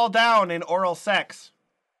 And fall down in oral sex.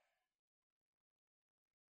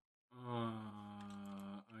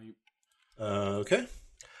 Okay.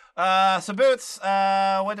 So Boots,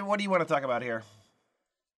 what do you want to talk about here?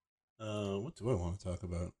 What do I want to talk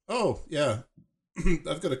about? Oh, yeah.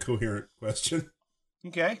 I've got a coherent question.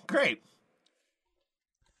 Okay, great.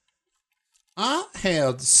 I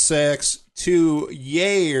had sex 2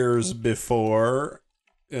 years before,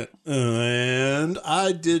 and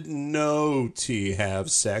I didn't know to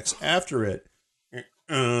have sex after it.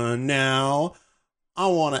 Now, I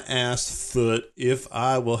want to ask Foot if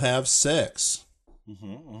I will have sex.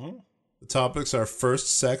 The topics are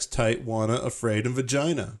first sex, tight, wanna, afraid, and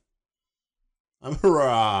vagina. I'm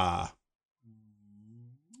hurrah.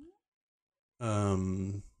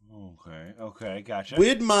 Okay, gotcha.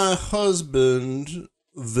 With my husband,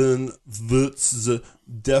 then that's the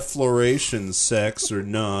defloration sex or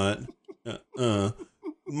not.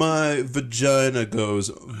 My vagina goes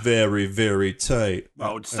very, very tight.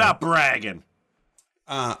 Oh, stop bragging.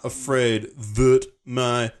 I'm afraid that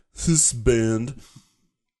my husband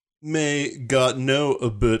may got know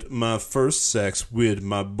about my first sex with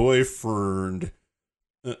my boyfriend.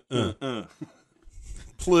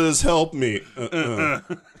 Please help me.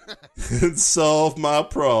 And solve my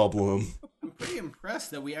problem. I'm pretty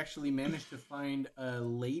impressed that we actually managed to find a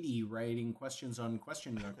lady writing questions on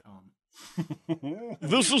question.com.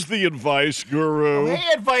 This is the advice guru. Hey,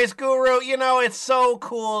 advice guru. You know, it's so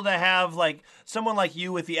cool to have like someone like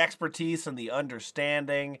you with the expertise and the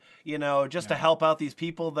understanding, you know, just to help out these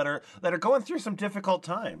people that are going through some difficult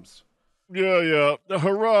times. Yeah.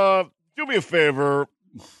 Hurrah. Do me a favor.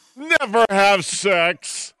 Never have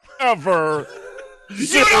sex. Ever.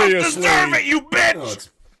 You don't deserve it, you bitch! Oh,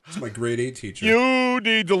 it's my grade 8 teacher. You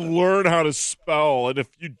need to learn how to spell, and if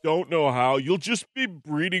you don't know how, you'll just be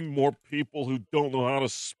breeding more people who don't know how to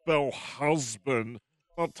spell husband.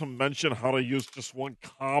 Not to mention how to use just one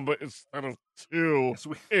comma instead of two.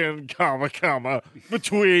 In comma,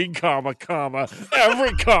 between comma,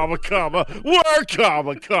 every comma, where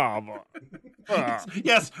comma.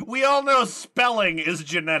 Yes, we all know spelling is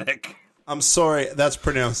genetic. I'm sorry, that's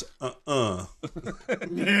pronounced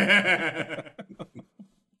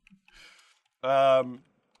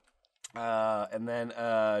And then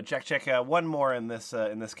check one more in this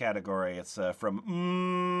category. It's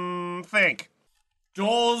from think.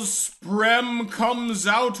 Does sperm comes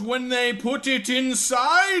out when they put it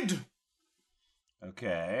inside?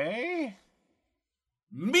 Okay.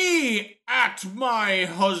 Me at my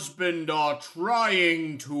husband are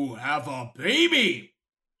trying to have a baby.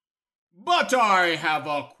 But I have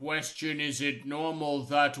a question. Is it normal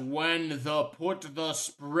that when the put the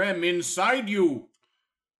sperm inside you,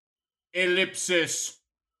 ellipsis,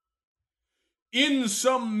 in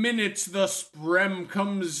some minutes the sperm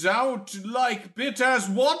comes out like bit as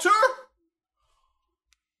water?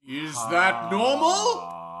 Is that normal?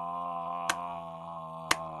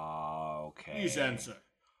 Okay. Please answer.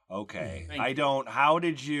 Okay. Thank I you. don't. How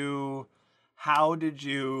did you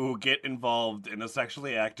get involved in a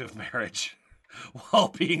sexually active marriage while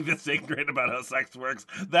being this ignorant about how sex works?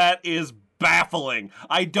 That is baffling.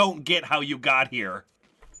 I don't get how you got here.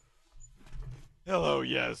 Hello,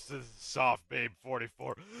 yes, this is Soft Babe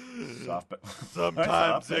 44.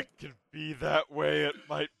 Sometimes It can be that way. It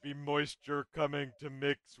might be moisture coming to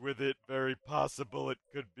mix with it. Very possible it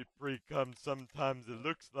could be pre-cum. Sometimes it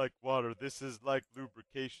looks like water. This is like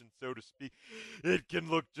lubrication, so to speak. It can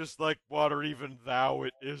look just like water, even though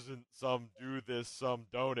it isn't. Some do this, some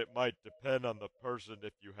don't. It might depend on the person.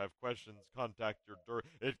 If you have questions, contact your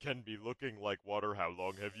It can be looking like water. How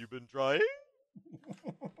long have you been trying?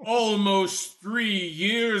 Almost 3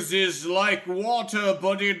 years is like water,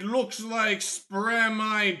 but it looks like sperm.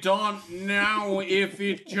 I don't know if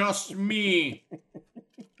it just me.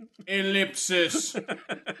 Ellipsis.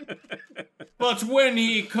 But when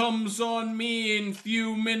he comes on me in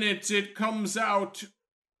few minutes, it comes out.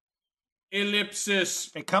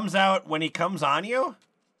 Ellipsis. It comes out when he comes on you?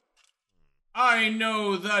 I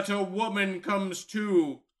know that a woman comes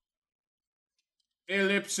too.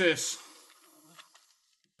 Ellipsis.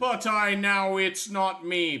 But I know it's not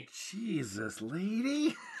me. Jesus,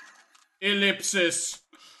 lady. Ellipsis.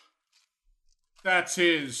 That's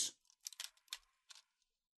his.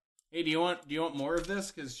 Hey, do you want more of this?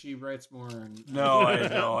 Because she writes more. No,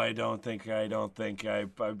 I don't think. You're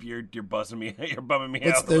buzzing me. You're bumming me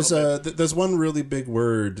out. There's one really big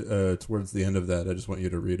word towards the end of that. I just want you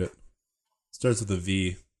to read it. Starts with a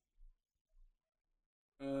V.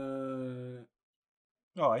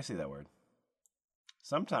 Oh, I see that word.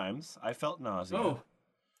 Sometimes I felt nausea. Oh,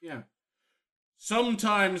 yeah.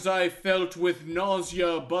 Sometimes I felt with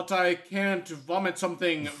nausea, but I can't vomit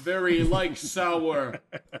something very like sour.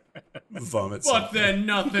 Vomit. But then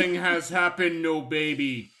nothing has happened, no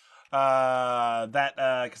baby. That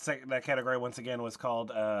category once again was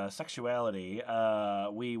called sexuality.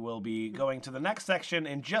 We will be going to the next section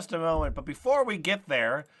in just a moment, but before we get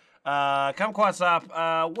there,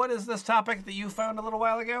 Kumquatxop, what is this topic that you found a little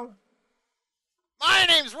while ago? My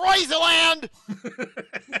name's Royzaland!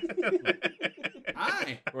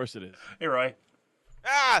 Hi. Of course it is. Hey, Roy.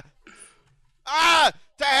 To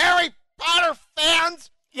Harry Potter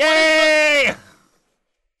fans, Yay!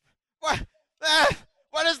 what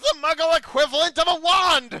is the Muggle equivalent of a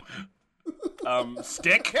wand?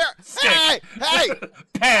 Stick? Here, Stick. hey,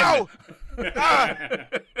 Pen.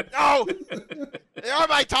 no, they are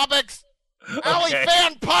my topics. Alley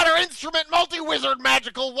fan Potter instrument multi-wizard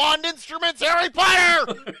magical wand instruments Harry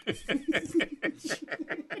Potter!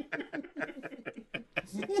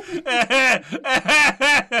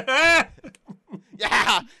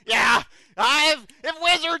 Yeah. If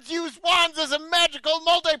wizards use wands as a magical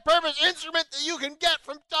multi-purpose instrument that you can get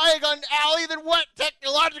from Diagon Alley, then what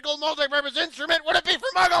technological multi-purpose instrument would it be for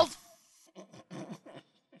muggles?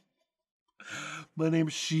 My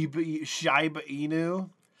name's Shiba Inu.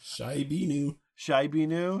 Shiba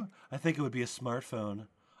Inu. I think it would be a smartphone.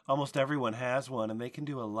 Almost everyone has one, and they can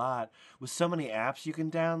do a lot. With so many apps you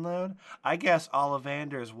can download, I guess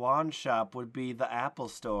Ollivander's wand shop would be the Apple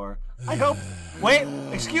Store. I hope... Wait,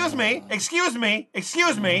 excuse me.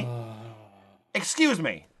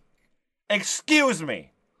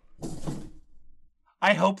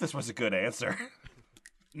 I hope this was a good answer.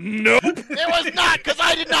 Nope. It was not, because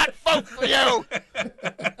I did not vote for you.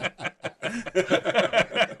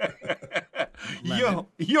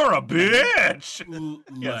 You're a bitch. Lemon,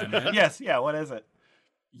 Yes, yeah, what is it?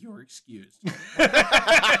 you're excused.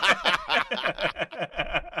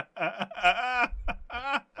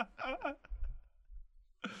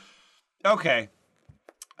 Okay.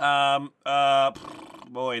 Boy,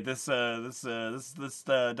 this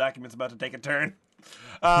document's about to take a turn.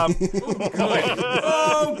 Oh,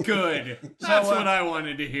 good. That's what I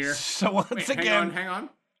wanted to hear. So once Wait, again, hang on.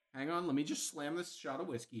 Let me just slam this shot of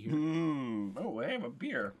whiskey here. Oh, I have a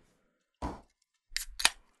beer.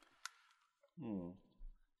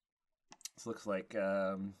 This looks like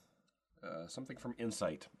something from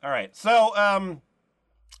Insight. All right, so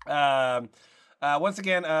once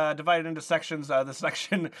again, divided into sections. This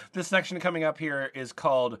section coming up here is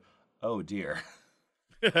called "Oh Dear."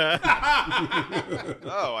 Oh,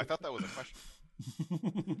 I thought that was a question.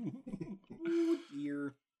 Oh,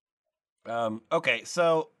 dear. Okay,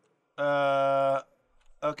 so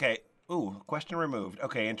okay. Ooh, question removed.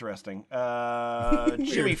 Okay, interesting.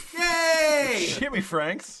 Jimmy Yay! Jimmy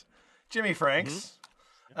Franks.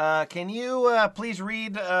 Can you please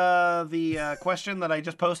read the question that I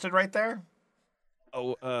just posted right there?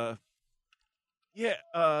 Oh,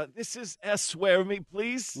 yeah, this is S. Swear Me,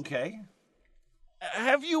 please. Okay.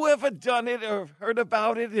 Have you ever done it or heard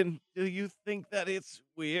about it, and do you think that it's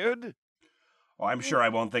weird? Well, I'm sure I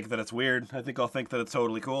won't think that it's weird. I think I'll think that it's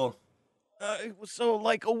totally cool. So,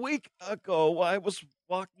 like a week ago, I was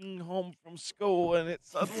walking home from school, and it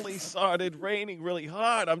suddenly started raining really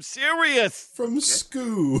hard. I'm serious. From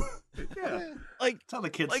Scoo. Yeah. Like, That's how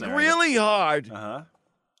the kids like say. really hard. Uh-huh.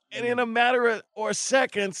 And in a matter of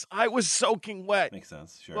seconds, I was soaking wet. Makes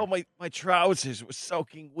sense, sure. Well, my trousers were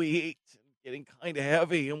soaking wet and getting kind of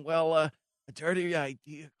heavy. And, well, a dirty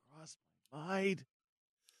idea crossed my mind.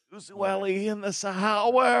 Usually in the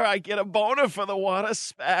shower, I get a boner for the water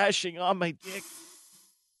splashing on my dick.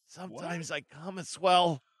 Sometimes I come as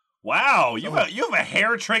well. Wow, you have a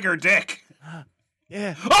hair trigger dick.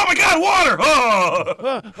 Yeah. Oh my God, water!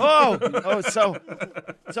 Oh!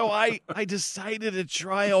 So I decided to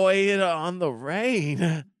try away it on the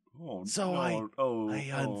rain. Oh, So no. I no.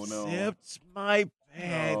 unzipped my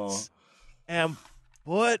pants and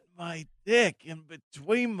put my dick in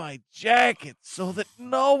between my jacket so that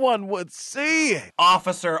no one would see it.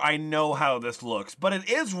 Officer, I know how this looks, but it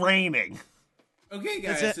is raining. Okay,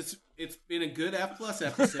 guys, That's it's been a good F+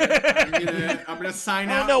 episode. I'm gonna sign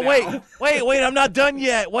out. No, now. wait, I'm not done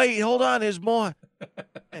yet. Wait, hold on, there's more.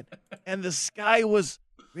 And the sky was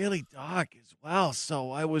really dark as well, so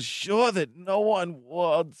I was sure that no one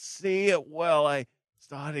would see it. Well, I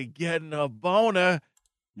started getting a boner,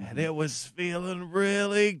 and it was feeling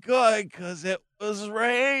really good because it was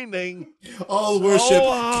raining. All So worship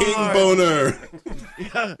hard. King Boner.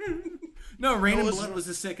 Yeah, No, Rain and was- Blood was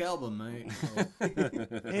a sick album, mate.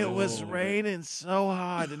 it was raining so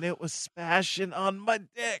hard, and it was splashing on my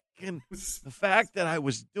dick. And the fact that I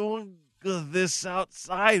was doing this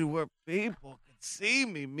outside where people could see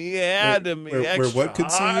me had to me Where extra what could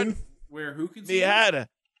see hard. you? Where who could Me see? had to,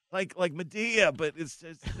 like Medea, but it's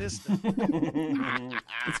distant.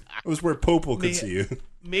 It was where Popel could Me- see you.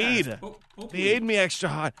 Mead Hopefully. made me extra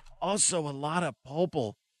hard. Also, a lot of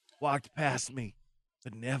popel walked past me,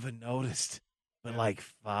 but never noticed. But like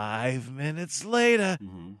 5 minutes later,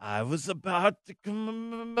 I was about to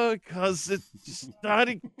come because it just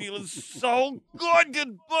started feeling so good.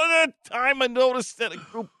 And by that time, I noticed that a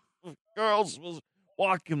group of girls was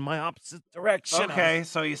walking my opposite direction. Okay,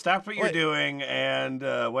 so you stopped what you were Wait. doing and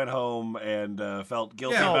went home and felt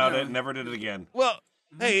guilty Yeah, about yeah. it and never did it again. Well,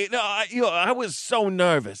 hey, no, I was so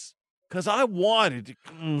nervous because I wanted to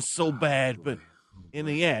come so bad, but in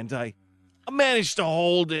the end, I managed to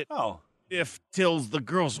hold it. Oh. If till the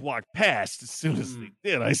girls walked past, as soon as they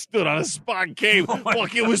did, I stood on a spot and came.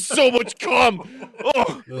 Fuck, it was so much cum.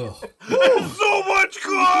 Oh, So much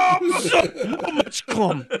cum! so much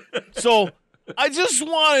cum. So I just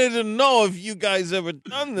wanted to know if you guys ever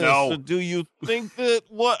done this. No. Or do you think that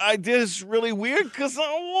what I did is really weird? Because I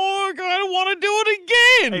don't want to do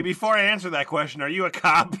it again. Hey, before I answer that question, are you a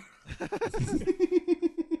cop?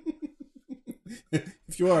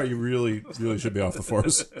 If you are, you really should be off the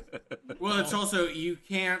force. Well, it's also you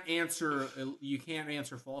can't answer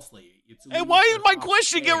falsely. It's Hey, why did my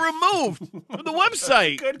question get removed from the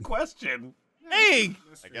website? Good question. Hey,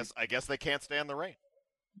 I guess they can't stand the rain.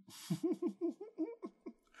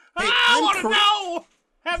 I want to know.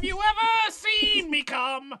 Have you ever seen me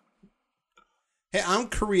come? Hey, I'm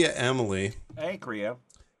Korea Emily. Hey, Korea.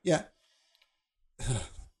 Yeah.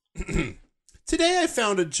 Today I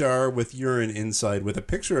found a jar with urine inside with a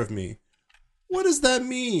picture of me. What does that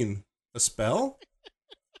mean? A spell?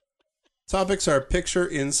 Topics are picture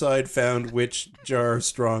inside found, which jar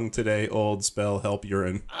strong today, old spell help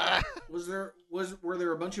urine. Were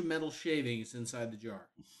there a bunch of metal shavings inside the jar?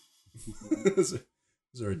 Is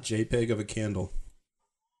there a JPEG of a candle?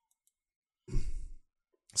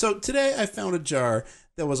 So today I found a jar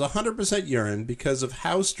that was 100% urine because of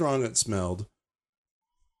how strong it smelled.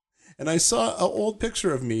 And I saw an old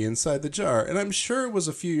picture of me inside the jar, and I'm sure it was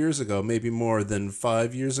a few years ago, maybe more than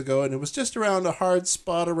 5 years ago, and it was just around a hard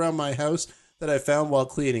spot around my house that I found while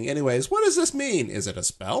cleaning. Anyways, what does this mean? Is it a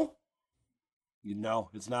spell? No,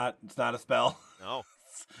 it's not. It's not a spell. No.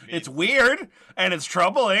 It's weird and it's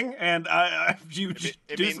troubling, and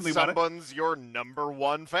It means someone's your number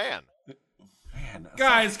one fan. Man,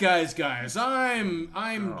 Guys,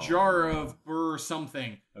 I'm jar of burr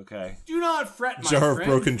something. okay. Do not fret, my Jar of friend.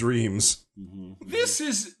 broken dreams. This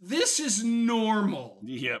is normal.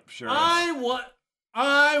 Yep, sure. I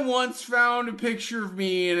once found a picture of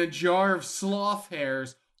me in a jar of sloth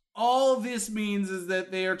hairs. All this means is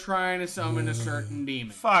that they are trying to summon a certain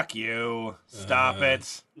demon. Fuck you. Stop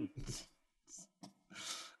it.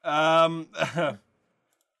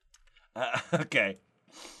 Okay.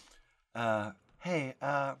 Hey,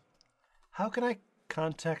 how can I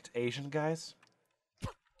contact Asian guys?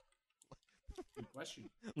 Good question.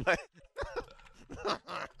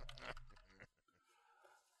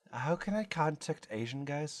 How can I contact Asian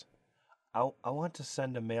guys? I want to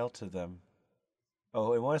send a mail to them.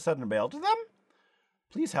 Oh, you want to send a mail to them?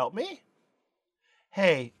 Please help me.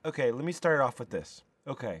 Hey, okay, let me start off with this.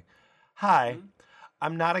 Okay. Hi,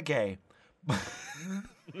 I'm not a gay.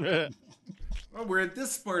 Well, we're at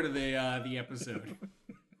this part of the episode.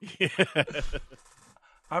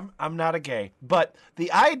 I'm not a gay, but the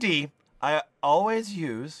ID I always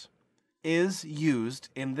use is used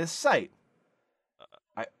in this site.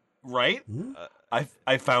 Right?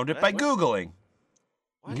 I found it by Googling.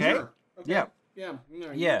 Okay? Sure. Yeah. Yeah.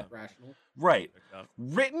 No, Yeah. Rational. Right.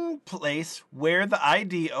 Written place where the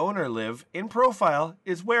ID owner live in profile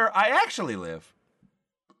is where I actually live.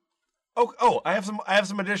 Oh, I have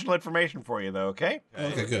some additional information for you though, okay?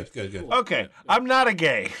 Okay, good. Okay. I'm not a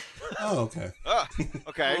gay. Oh, okay.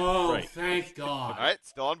 Okay. Oh, Right. thank God. All right,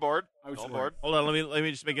 still on board. I was Still on worried. board. hold on. Let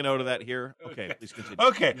me just make a note of that here. Okay, please continue.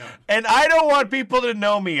 Okay. No. And I don't want people to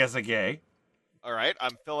know me as a gay. All right,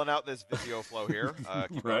 I'm filling out this video flow here.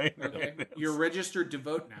 Keep going. Right? Okay. You're registered to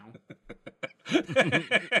vote now.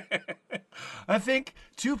 I think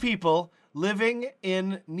two people living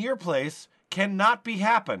in near place cannot be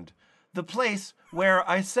happened. The place where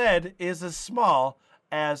I said is as small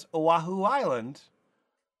as Oahu Island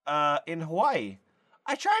in Hawaii.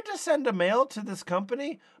 I tried to send a mail to this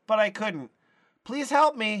company, but I couldn't. Please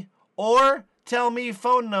help me or tell me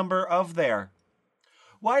phone number of there.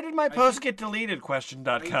 Why did my post get deleted?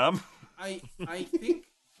 Question.com. I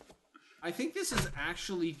think this is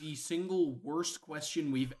actually the single worst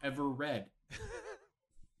question we've ever read.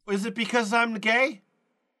 Is it because I'm gay?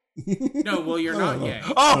 No, well, you're not gay.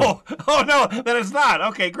 Oh no, then it's not.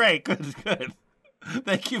 Okay, great, good.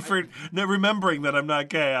 Thank you for remembering that I'm not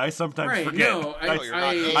gay. I sometimes Right, forget. no, you're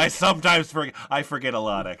not gay. I sometimes forget. I forget a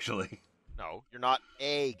lot, actually. No, you're not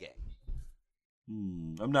a gay.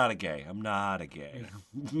 I'm not a gay. I'm not a gay.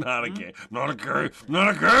 Not a gay. Not a gay. Not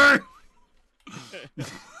a gay.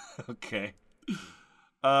 Okay.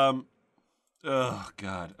 Oh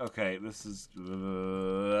God. Okay. This is.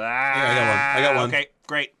 I got one. Okay.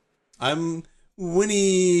 Great. I'm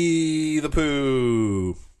Winnie the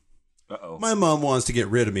Pooh. Uh-oh. My mom wants to get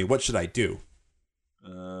rid of me. What should I do?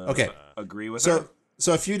 Okay. Agree with her.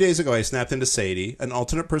 So a few days ago, I snapped into Sadie, an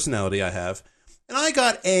alternate personality I have, and I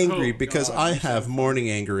got angry because I have morning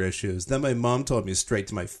anger issues. Then my mom told me straight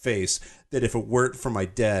to my face that if it weren't for my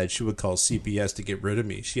dad, she would call CPS to get rid of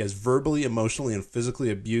me. She has verbally, emotionally, and physically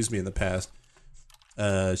abused me in the past.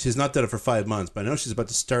 She's not done it for 5 months, but I know she's about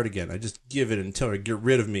to start again. I just give it and tell her to get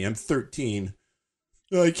rid of me. I'm 13.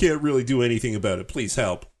 I can't really do anything about it. Please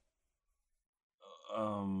help.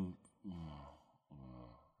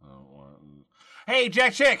 Hey,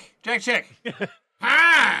 Jack Chick.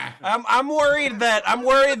 Hi. I'm worried that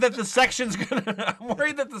the section's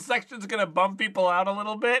gonna bum people out a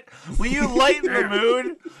little bit. Will you lighten the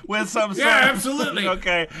mood with some? Yeah, absolutely.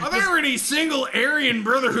 Okay. Are there any single Aryan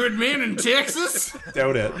Brotherhood men in Texas?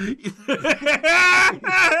 Doubt it.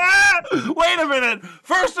 Wait a minute.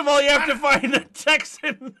 First of all, you have to find a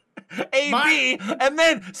Texan AB, and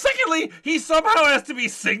then secondly, he somehow has to be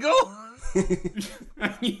single.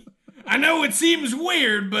 I know it seems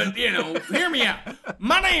weird, but, hear me out.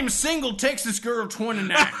 My name's Single Texas Girl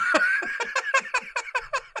 29.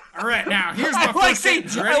 All right, now, here's my first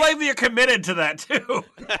sentence. I like that you're committed to that, too.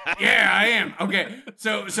 Yeah, I am. Okay,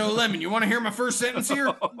 so Lemon, you want to hear my first sentence here?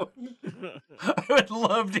 I would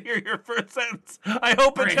love to hear your first sentence. I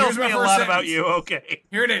hope it tells me a lot about you. Okay.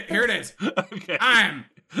 Here it is. Okay. I'm...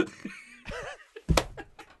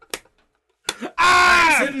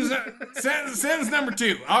 Sentence number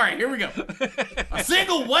 2. All right, here we go. A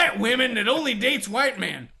single white woman that only dates white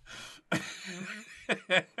men.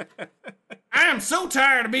 I am so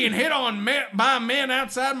tired of being hit on by men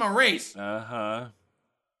outside my race. Uh-huh.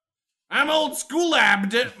 I'm old school,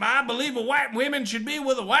 but I believe a white woman should be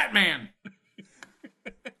with a white man.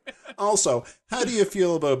 Also, how do you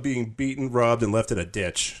feel about being beaten, robbed, and left in a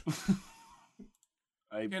ditch?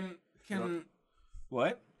 Can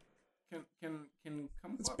What? Can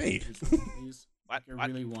come. It's bait. Please. What? I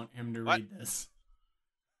really want him to read this.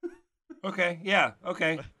 Okay. Yeah.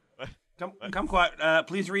 Okay. Come quiet.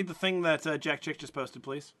 Please read the thing that Jack Chick just posted,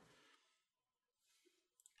 please.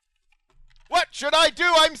 What should I do?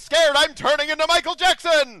 I'm scared. I'm turning into Michael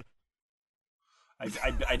Jackson.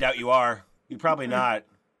 I doubt you are. You're probably not.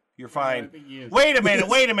 You're fine. I think he is. Wait a minute.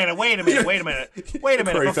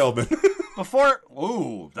 Corey Feldman. Before,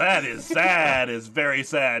 ooh, that is very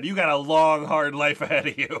sad. You got a long, hard life ahead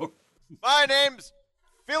of you. My name's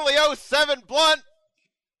Filio 7 Blunt.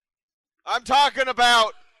 I'm talking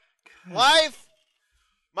about life,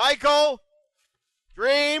 Michael,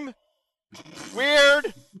 dream,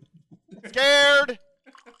 weird, scared,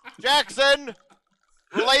 Jackson,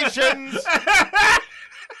 relations,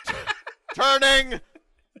 turning,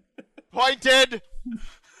 pointed,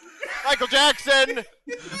 Michael Jackson,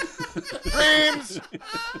 dreams.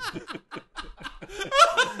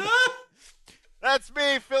 That's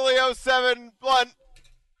me, Filio 7 Blunt.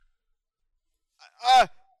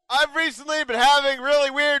 I've recently been having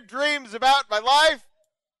really weird dreams about my life,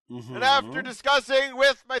 and after discussing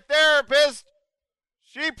with my therapist,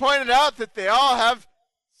 she pointed out that they all have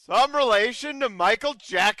some relation to Michael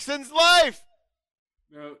Jackson's life.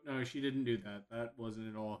 No, she didn't do that. That wasn't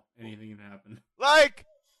at all anything that happened. Like,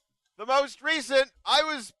 the most recent, I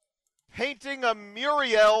was painting a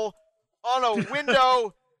mural on a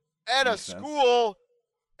window at a school,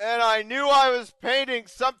 and I knew I was painting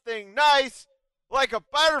something nice, like a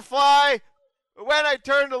butterfly, but when I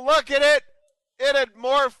turned to look at it, it had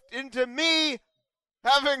morphed into me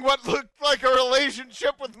having what looked like a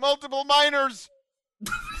relationship with multiple minors.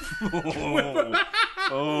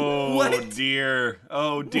 Oh What? dear.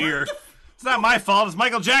 Oh dear. It's not my fault. It's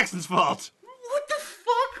Michael Jackson's fault. What the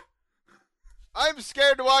fuck? I'm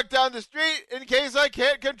scared to walk down the street in case I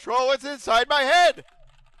can't control what's inside my head.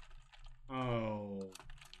 Oh.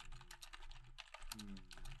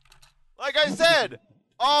 Like I said,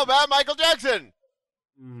 all about Michael Jackson.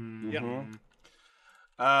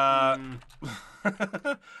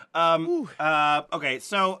 Okay,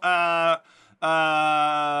 so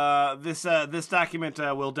this document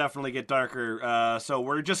will definitely get darker. So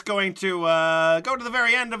we're just going to go to the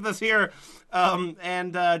very end of this here.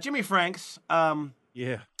 And Jimmy Franks,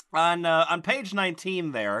 Yeah. on page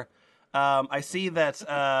 19 there, I see that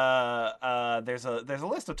there's a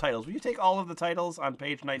list of titles. Will you take all of the titles on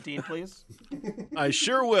page 19, please? I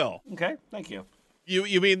sure will. Okay, thank you.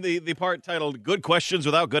 You mean the part titled Good Questions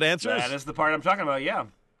Without Good Answers? That is the part I'm talking about, yeah.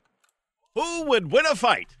 Who would win a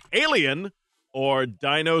fight? Alien or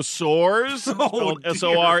dinosaurs? Spelled dear.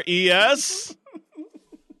 SORES?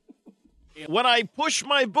 When I push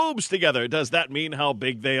my boobs together, does that mean how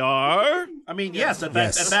big they are? I mean, yes, at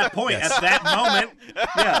that Yes. point, Yes. at that moment,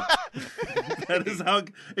 yeah. That is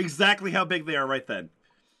exactly how big they are right then.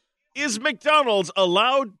 Is McDonald's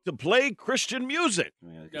allowed to play Christian music? I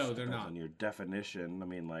mean, I guess No, it they're depends not. on your definition. I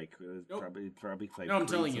mean, like, Nope. probably like No, I'm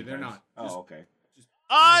free telling you, they're sometimes. not. Just- Oh, okay.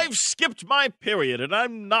 I've skipped my period, and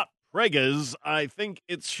I'm not preggers. I think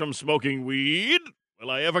it's from smoking weed. Will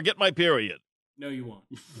I ever get my period? No, you won't.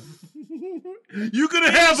 You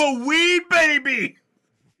gonna have a weed baby?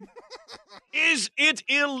 Is it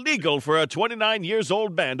illegal for a 29 years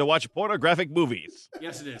old man to watch pornographic movies?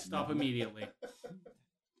 Yes, it is. Stop immediately.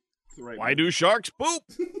 Right. Why do sharks poop?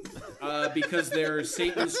 Because they're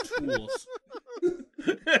Satan's tools.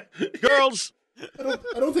 Girls, I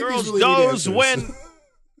don't think girls these really need dose answers. when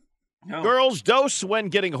No. girls dose when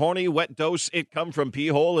getting horny. Wet dose it come from pee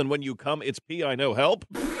hole, and when you come, it's pee. I know. Help.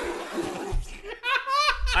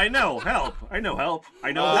 I know help. I know help.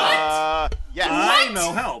 I know Yes. I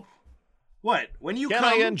know help. What? When you Can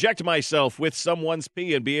come? I inject myself with someone's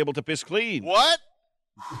pee and be able to piss clean? What?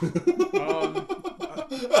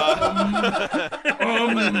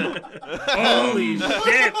 Holy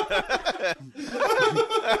shit!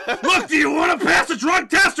 Look, do you want to pass a drug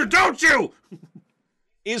test or don't you?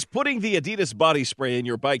 Is putting the Adidas body spray in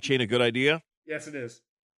your bike chain a good idea? Yes, it is.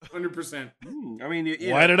 100%. I mean,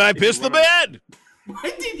 you Why know, did I if you piss the wanna- bed?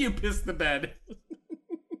 Why did you piss the bed?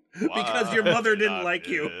 Because your mother didn't Not like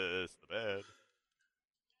you. piss the bed.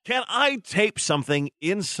 Can I tape something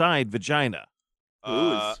inside vagina?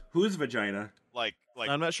 Whose vagina? Like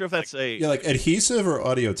I'm not sure if that's a Yeah, like adhesive or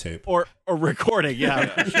audio tape. or a recording. Yeah,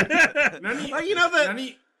 None of you, You know none of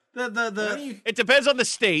you, the none of you, it depends on the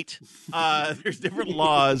state. There's different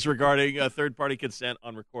laws regarding third-party consent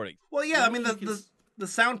on recording. Well, yeah. I mean, You can- the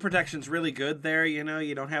sound protection's really good there. You know,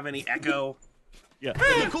 you don't have any echo. Yeah,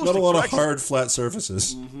 Not a lot of hard, flat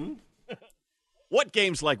surfaces. What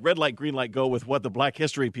games like red light, green light go with what the Black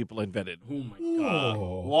History people invented? oh my god.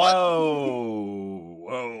 Whoa.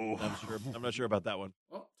 I'm not sure about that one.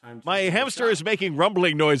 Oh, time to My take a hamster shot. is making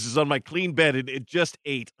rumbling noises on my clean bed, and it just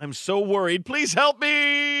ate. I'm so worried. Please help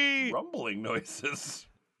me. Rumbling noises.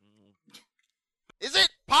 Is it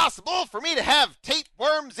possible for me to have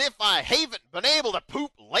tapeworms if I haven't been able to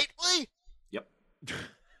poop lately? Yep.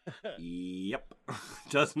 Yep.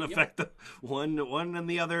 Doesn't affect the one and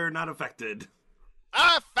the other not affected.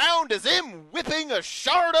 I found as him whipping a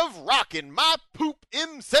shard of rock in my poop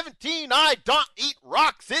M17. I don't eat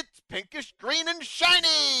rocks. It's pinkish green and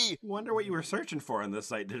shiny. Wonder what you were searching for on this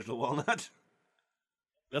site, Digital Walnut.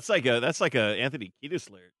 That's like a Anthony Kiedis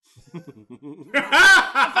lyric.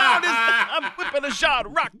 I'm whipping a shot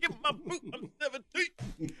of rock in my boot. I'm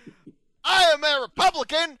 17. I am a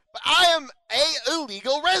Republican, but I am a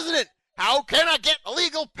illegal resident. How can I get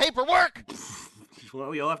illegal paperwork?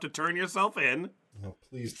 Well, you'll have to turn yourself in. Oh,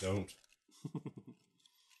 please don't.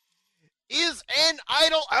 Is an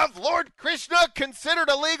idol of Lord Krishna considered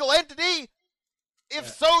a legal entity? If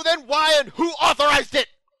so, then why and who authorized it?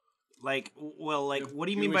 Like, well, like, The what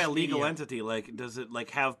do you mean by a Jewish legal media. entity? Like, does it,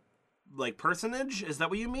 like, have, like, personage? Is that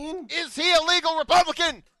what you mean? Is he a legal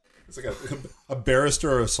Republican? It's like a barrister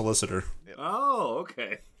or a solicitor. Oh,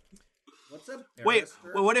 okay. What's up, Wait,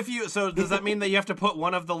 barrister? well, what if you, so does that mean that you have to put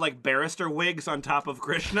one of the, like, barrister wigs on top of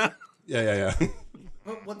Krishna? Yeah.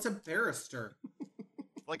 What's a barrister?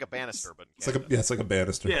 Like a banister, but It's like a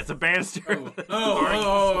banister. Yeah, it's a banister.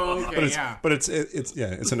 Oh, okay, But it's yeah. but it's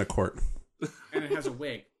in a court. And it has a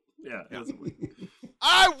wig. Yeah. That's a wig.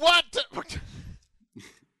 I want to.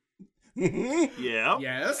 Yeah.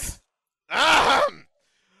 Yes. I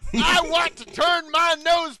want to turn my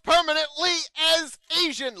nose permanently as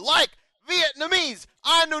Asian, like Vietnamese,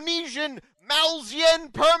 Indonesian, Malaysian,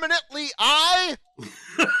 permanently I.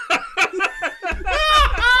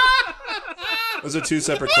 Those are two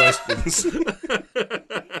separate questions.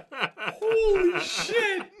 Holy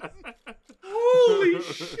shit. Holy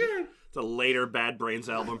shit. It's a later Bad Brains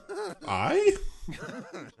album. I?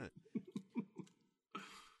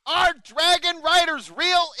 Are dragon riders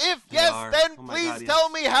real? If They yes, are. then Oh my please God, yes. tell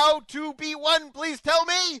me how to be one. Please tell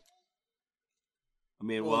me. I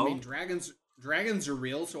mean, Well, well, I mean, dragons are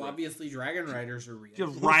real, so obviously dragon riders are real.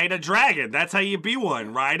 just ride a dragon. That's how you be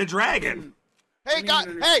one. Ride a dragon. Hey don't guys,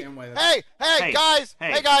 even hey, understand why that's- hey guys,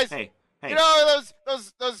 hey guys. Hey. You know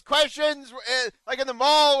those questions like in the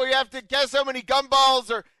mall where you have to guess how many gumballs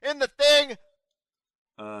are in the thing.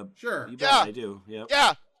 Sure. You bet Yeah. I do. Yep.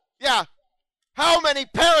 Yeah. How many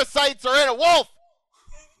parasites are in a wolf?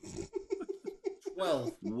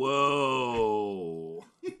 12. Whoa.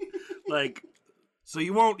 Like, so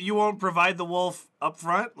you won't provide the wolf up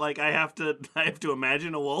front? Like I have to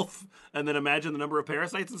imagine a wolf and then imagine the number of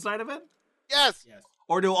parasites inside of it? Yes. Yes.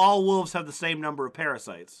 Or do all wolves have the same number of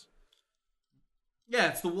parasites? Yeah,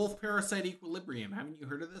 it's the wolf parasite equilibrium. Haven't you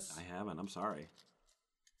heard of this? I haven't. I'm sorry.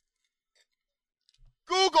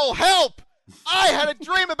 Google help! I had a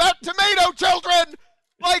dream about tomato children!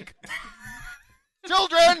 Like,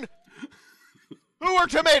 children who are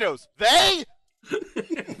tomatoes. They?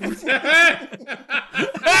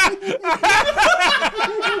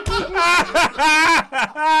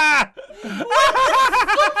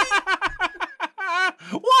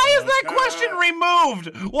 Why is that question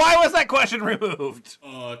removed? Why was that question removed?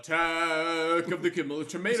 Attack of the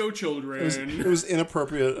Tomato Children. It was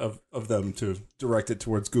inappropriate of them to direct it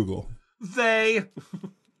towards Google. They.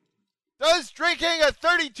 Does drinking a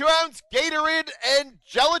 32-ounce Gatorade and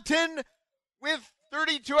gelatin with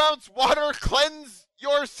 32-ounce water cleanse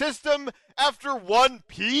your system after 1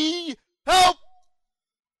 pee? Help!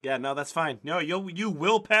 Yeah, no, that's fine. No, you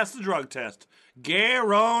will pass the drug test.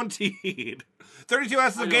 Guaranteed. 32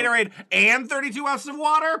 ounces of Gatorade and 32 ounces of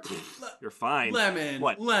water? Pfft, you're fine. Lemon.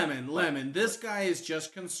 What? Lemon. This guy is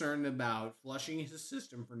just concerned about flushing his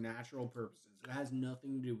system for natural purposes. It has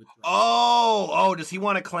nothing to do with drugs. Oh, does he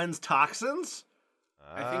want to cleanse toxins?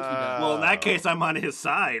 I think he does. Well, in that case, I'm on his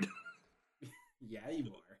side. Yeah,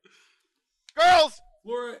 you are. Girls,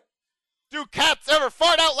 Laura, do cats ever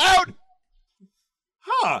fart out loud?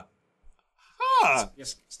 Huh.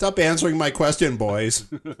 yes. Stop answering my question, boys.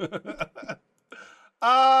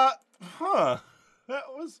 That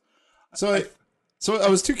was... So I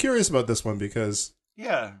was too curious about this one because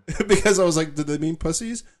Yeah. because I was like, did they mean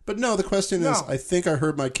pussies? But no, the question is, No. I think I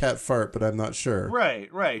heard my cat fart, but I'm not sure.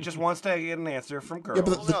 Right. Just wants to get an answer from girls. Yeah,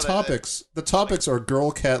 but the topics are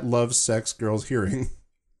girl cat loves sex, girls hearing.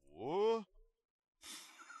 Whoa.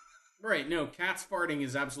 Right, no, cats farting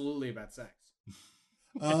is absolutely about sex.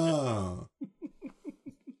 Oh.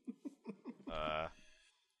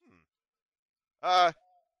 How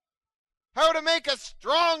to make a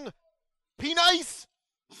strong penis?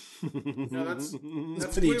 No, that's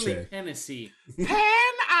Peniche. clearly Hennessy.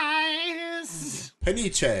 Pen ice.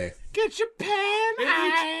 Peniche. Get your pen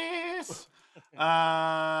ice.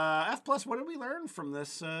 F plus. What did we learn from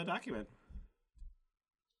this document?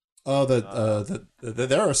 Oh,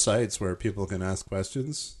 there are sites where people can ask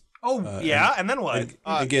questions. Oh, yeah, and then what?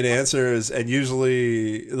 And get answers, and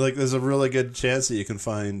usually, like, there's a really good chance that you can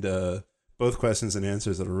find both questions and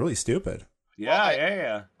answers that are really stupid.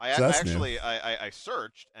 Yeah. I So that's actually I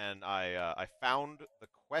searched and I found the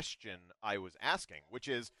question I was asking, which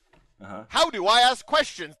is, how do I ask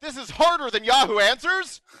questions? This is harder than Yahoo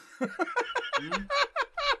Answers.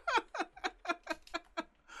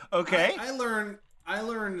 Okay. I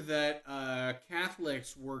learned that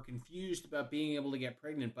Catholics were confused about being able to get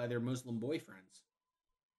pregnant by their Muslim boyfriends.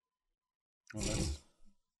 Well, that's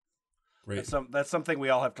Great. that's something we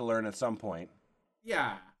all have to learn at some point.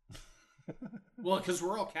 Yeah. Well, because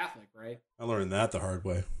we're all Catholic, right? I learned that the hard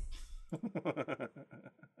way.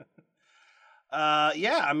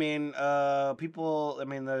 Yeah, I mean, people. I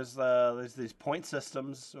mean, there's these point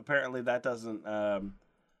systems. Apparently, that doesn't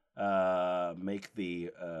make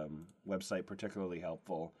the website particularly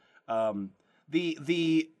helpful.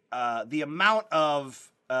 The amount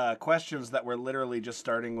of questions that were literally just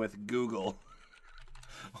starting with Google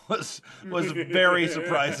was very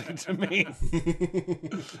surprising to me.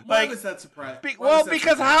 Why was that surprising?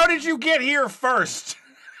 Because how did you get here first?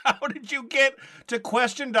 How did you get to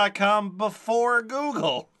question.com before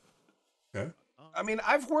Google? Okay. I mean,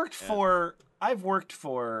 I've worked for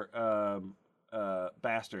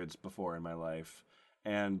bastards before in my life,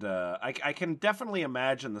 and I can definitely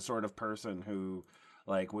imagine the sort of person who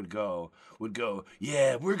like would go,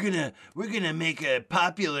 yeah, we're gonna make a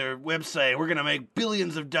popular website, we're gonna make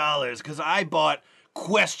billions of dollars because I bought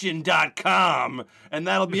question.com, and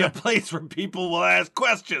that'll be a place where people will ask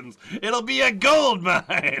questions. It'll be a gold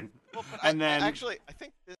mine. Well, but And then I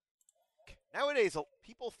think nowadays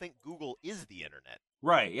people think Google is the internet.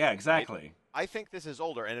 right, yeah, exactly. I think this is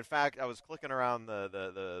older, and in fact, I was clicking around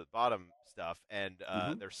the bottom stuff, and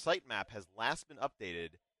their sitemap has last been updated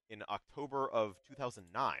in October of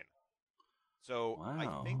 2009. So Wow.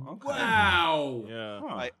 I think Okay. Wow. Yeah.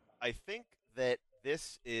 Huh. I think that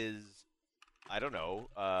this is, I don't know,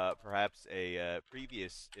 perhaps a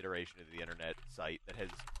previous iteration of the internet site that has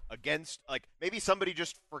maybe somebody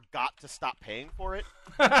just forgot to stop paying for it.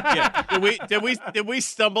 Yeah. Did we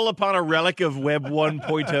stumble upon a relic of Web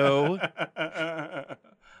 1.0?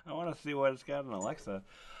 I want to see what it's got in Alexa.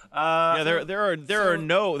 Yeah, there are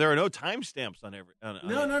no timestamps on every.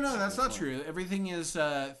 No, that's not true. Everything is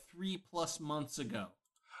 3+ months ago.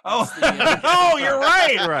 Oh, That's the, oh, you're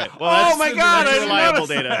right. Right. Well, Oh that's my the God, I reliable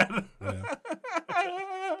didn't data.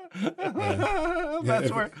 That's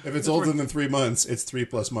if, where. if it's older than 3 months, it's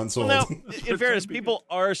 3+ months old. Now, in fairness, people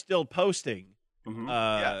are still posting. Mhm.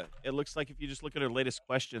 Yeah. It looks like if you just look at our latest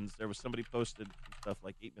questions, there was somebody posted stuff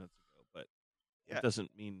like 8 minutes ago, but Yeah. it doesn't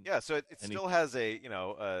mean. Yeah, so it Any- still has a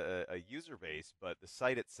user base, but the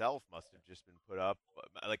site itself must have just been put up.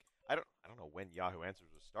 Like I don't know when Yahoo Answers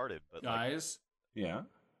was started, but guys, Yeah.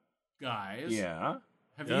 guys. Yeah.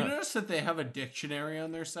 Have you noticed that they have a dictionary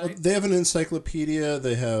on their site? Well, they have an encyclopedia.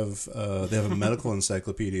 They have a medical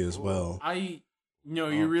encyclopedia as well.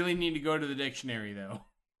 You really need to go to the dictionary though.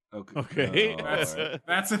 Okay.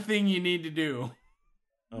 That's a thing you need to do.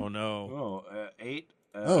 Oh no. 8.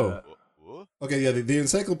 Okay, yeah, the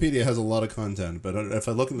encyclopedia has a lot of content, but if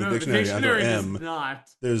I look in the dictionary under M, does not.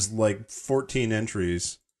 there's like 14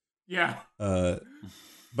 entries. Yeah. But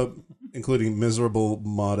including miserable,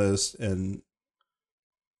 modest, and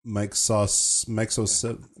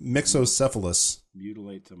myxocephalus.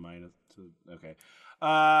 Mutilate to minus. Okay.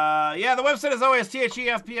 The website is always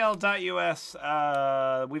thefpl.us.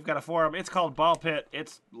 We've got a forum. It's called Ball Pit.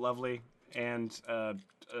 It's lovely. And I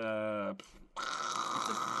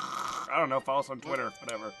don't know. Follow us on Twitter.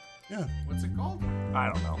 Whatever. Yeah. What's it called?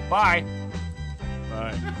 I don't know. Bye.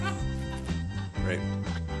 Bye. Great.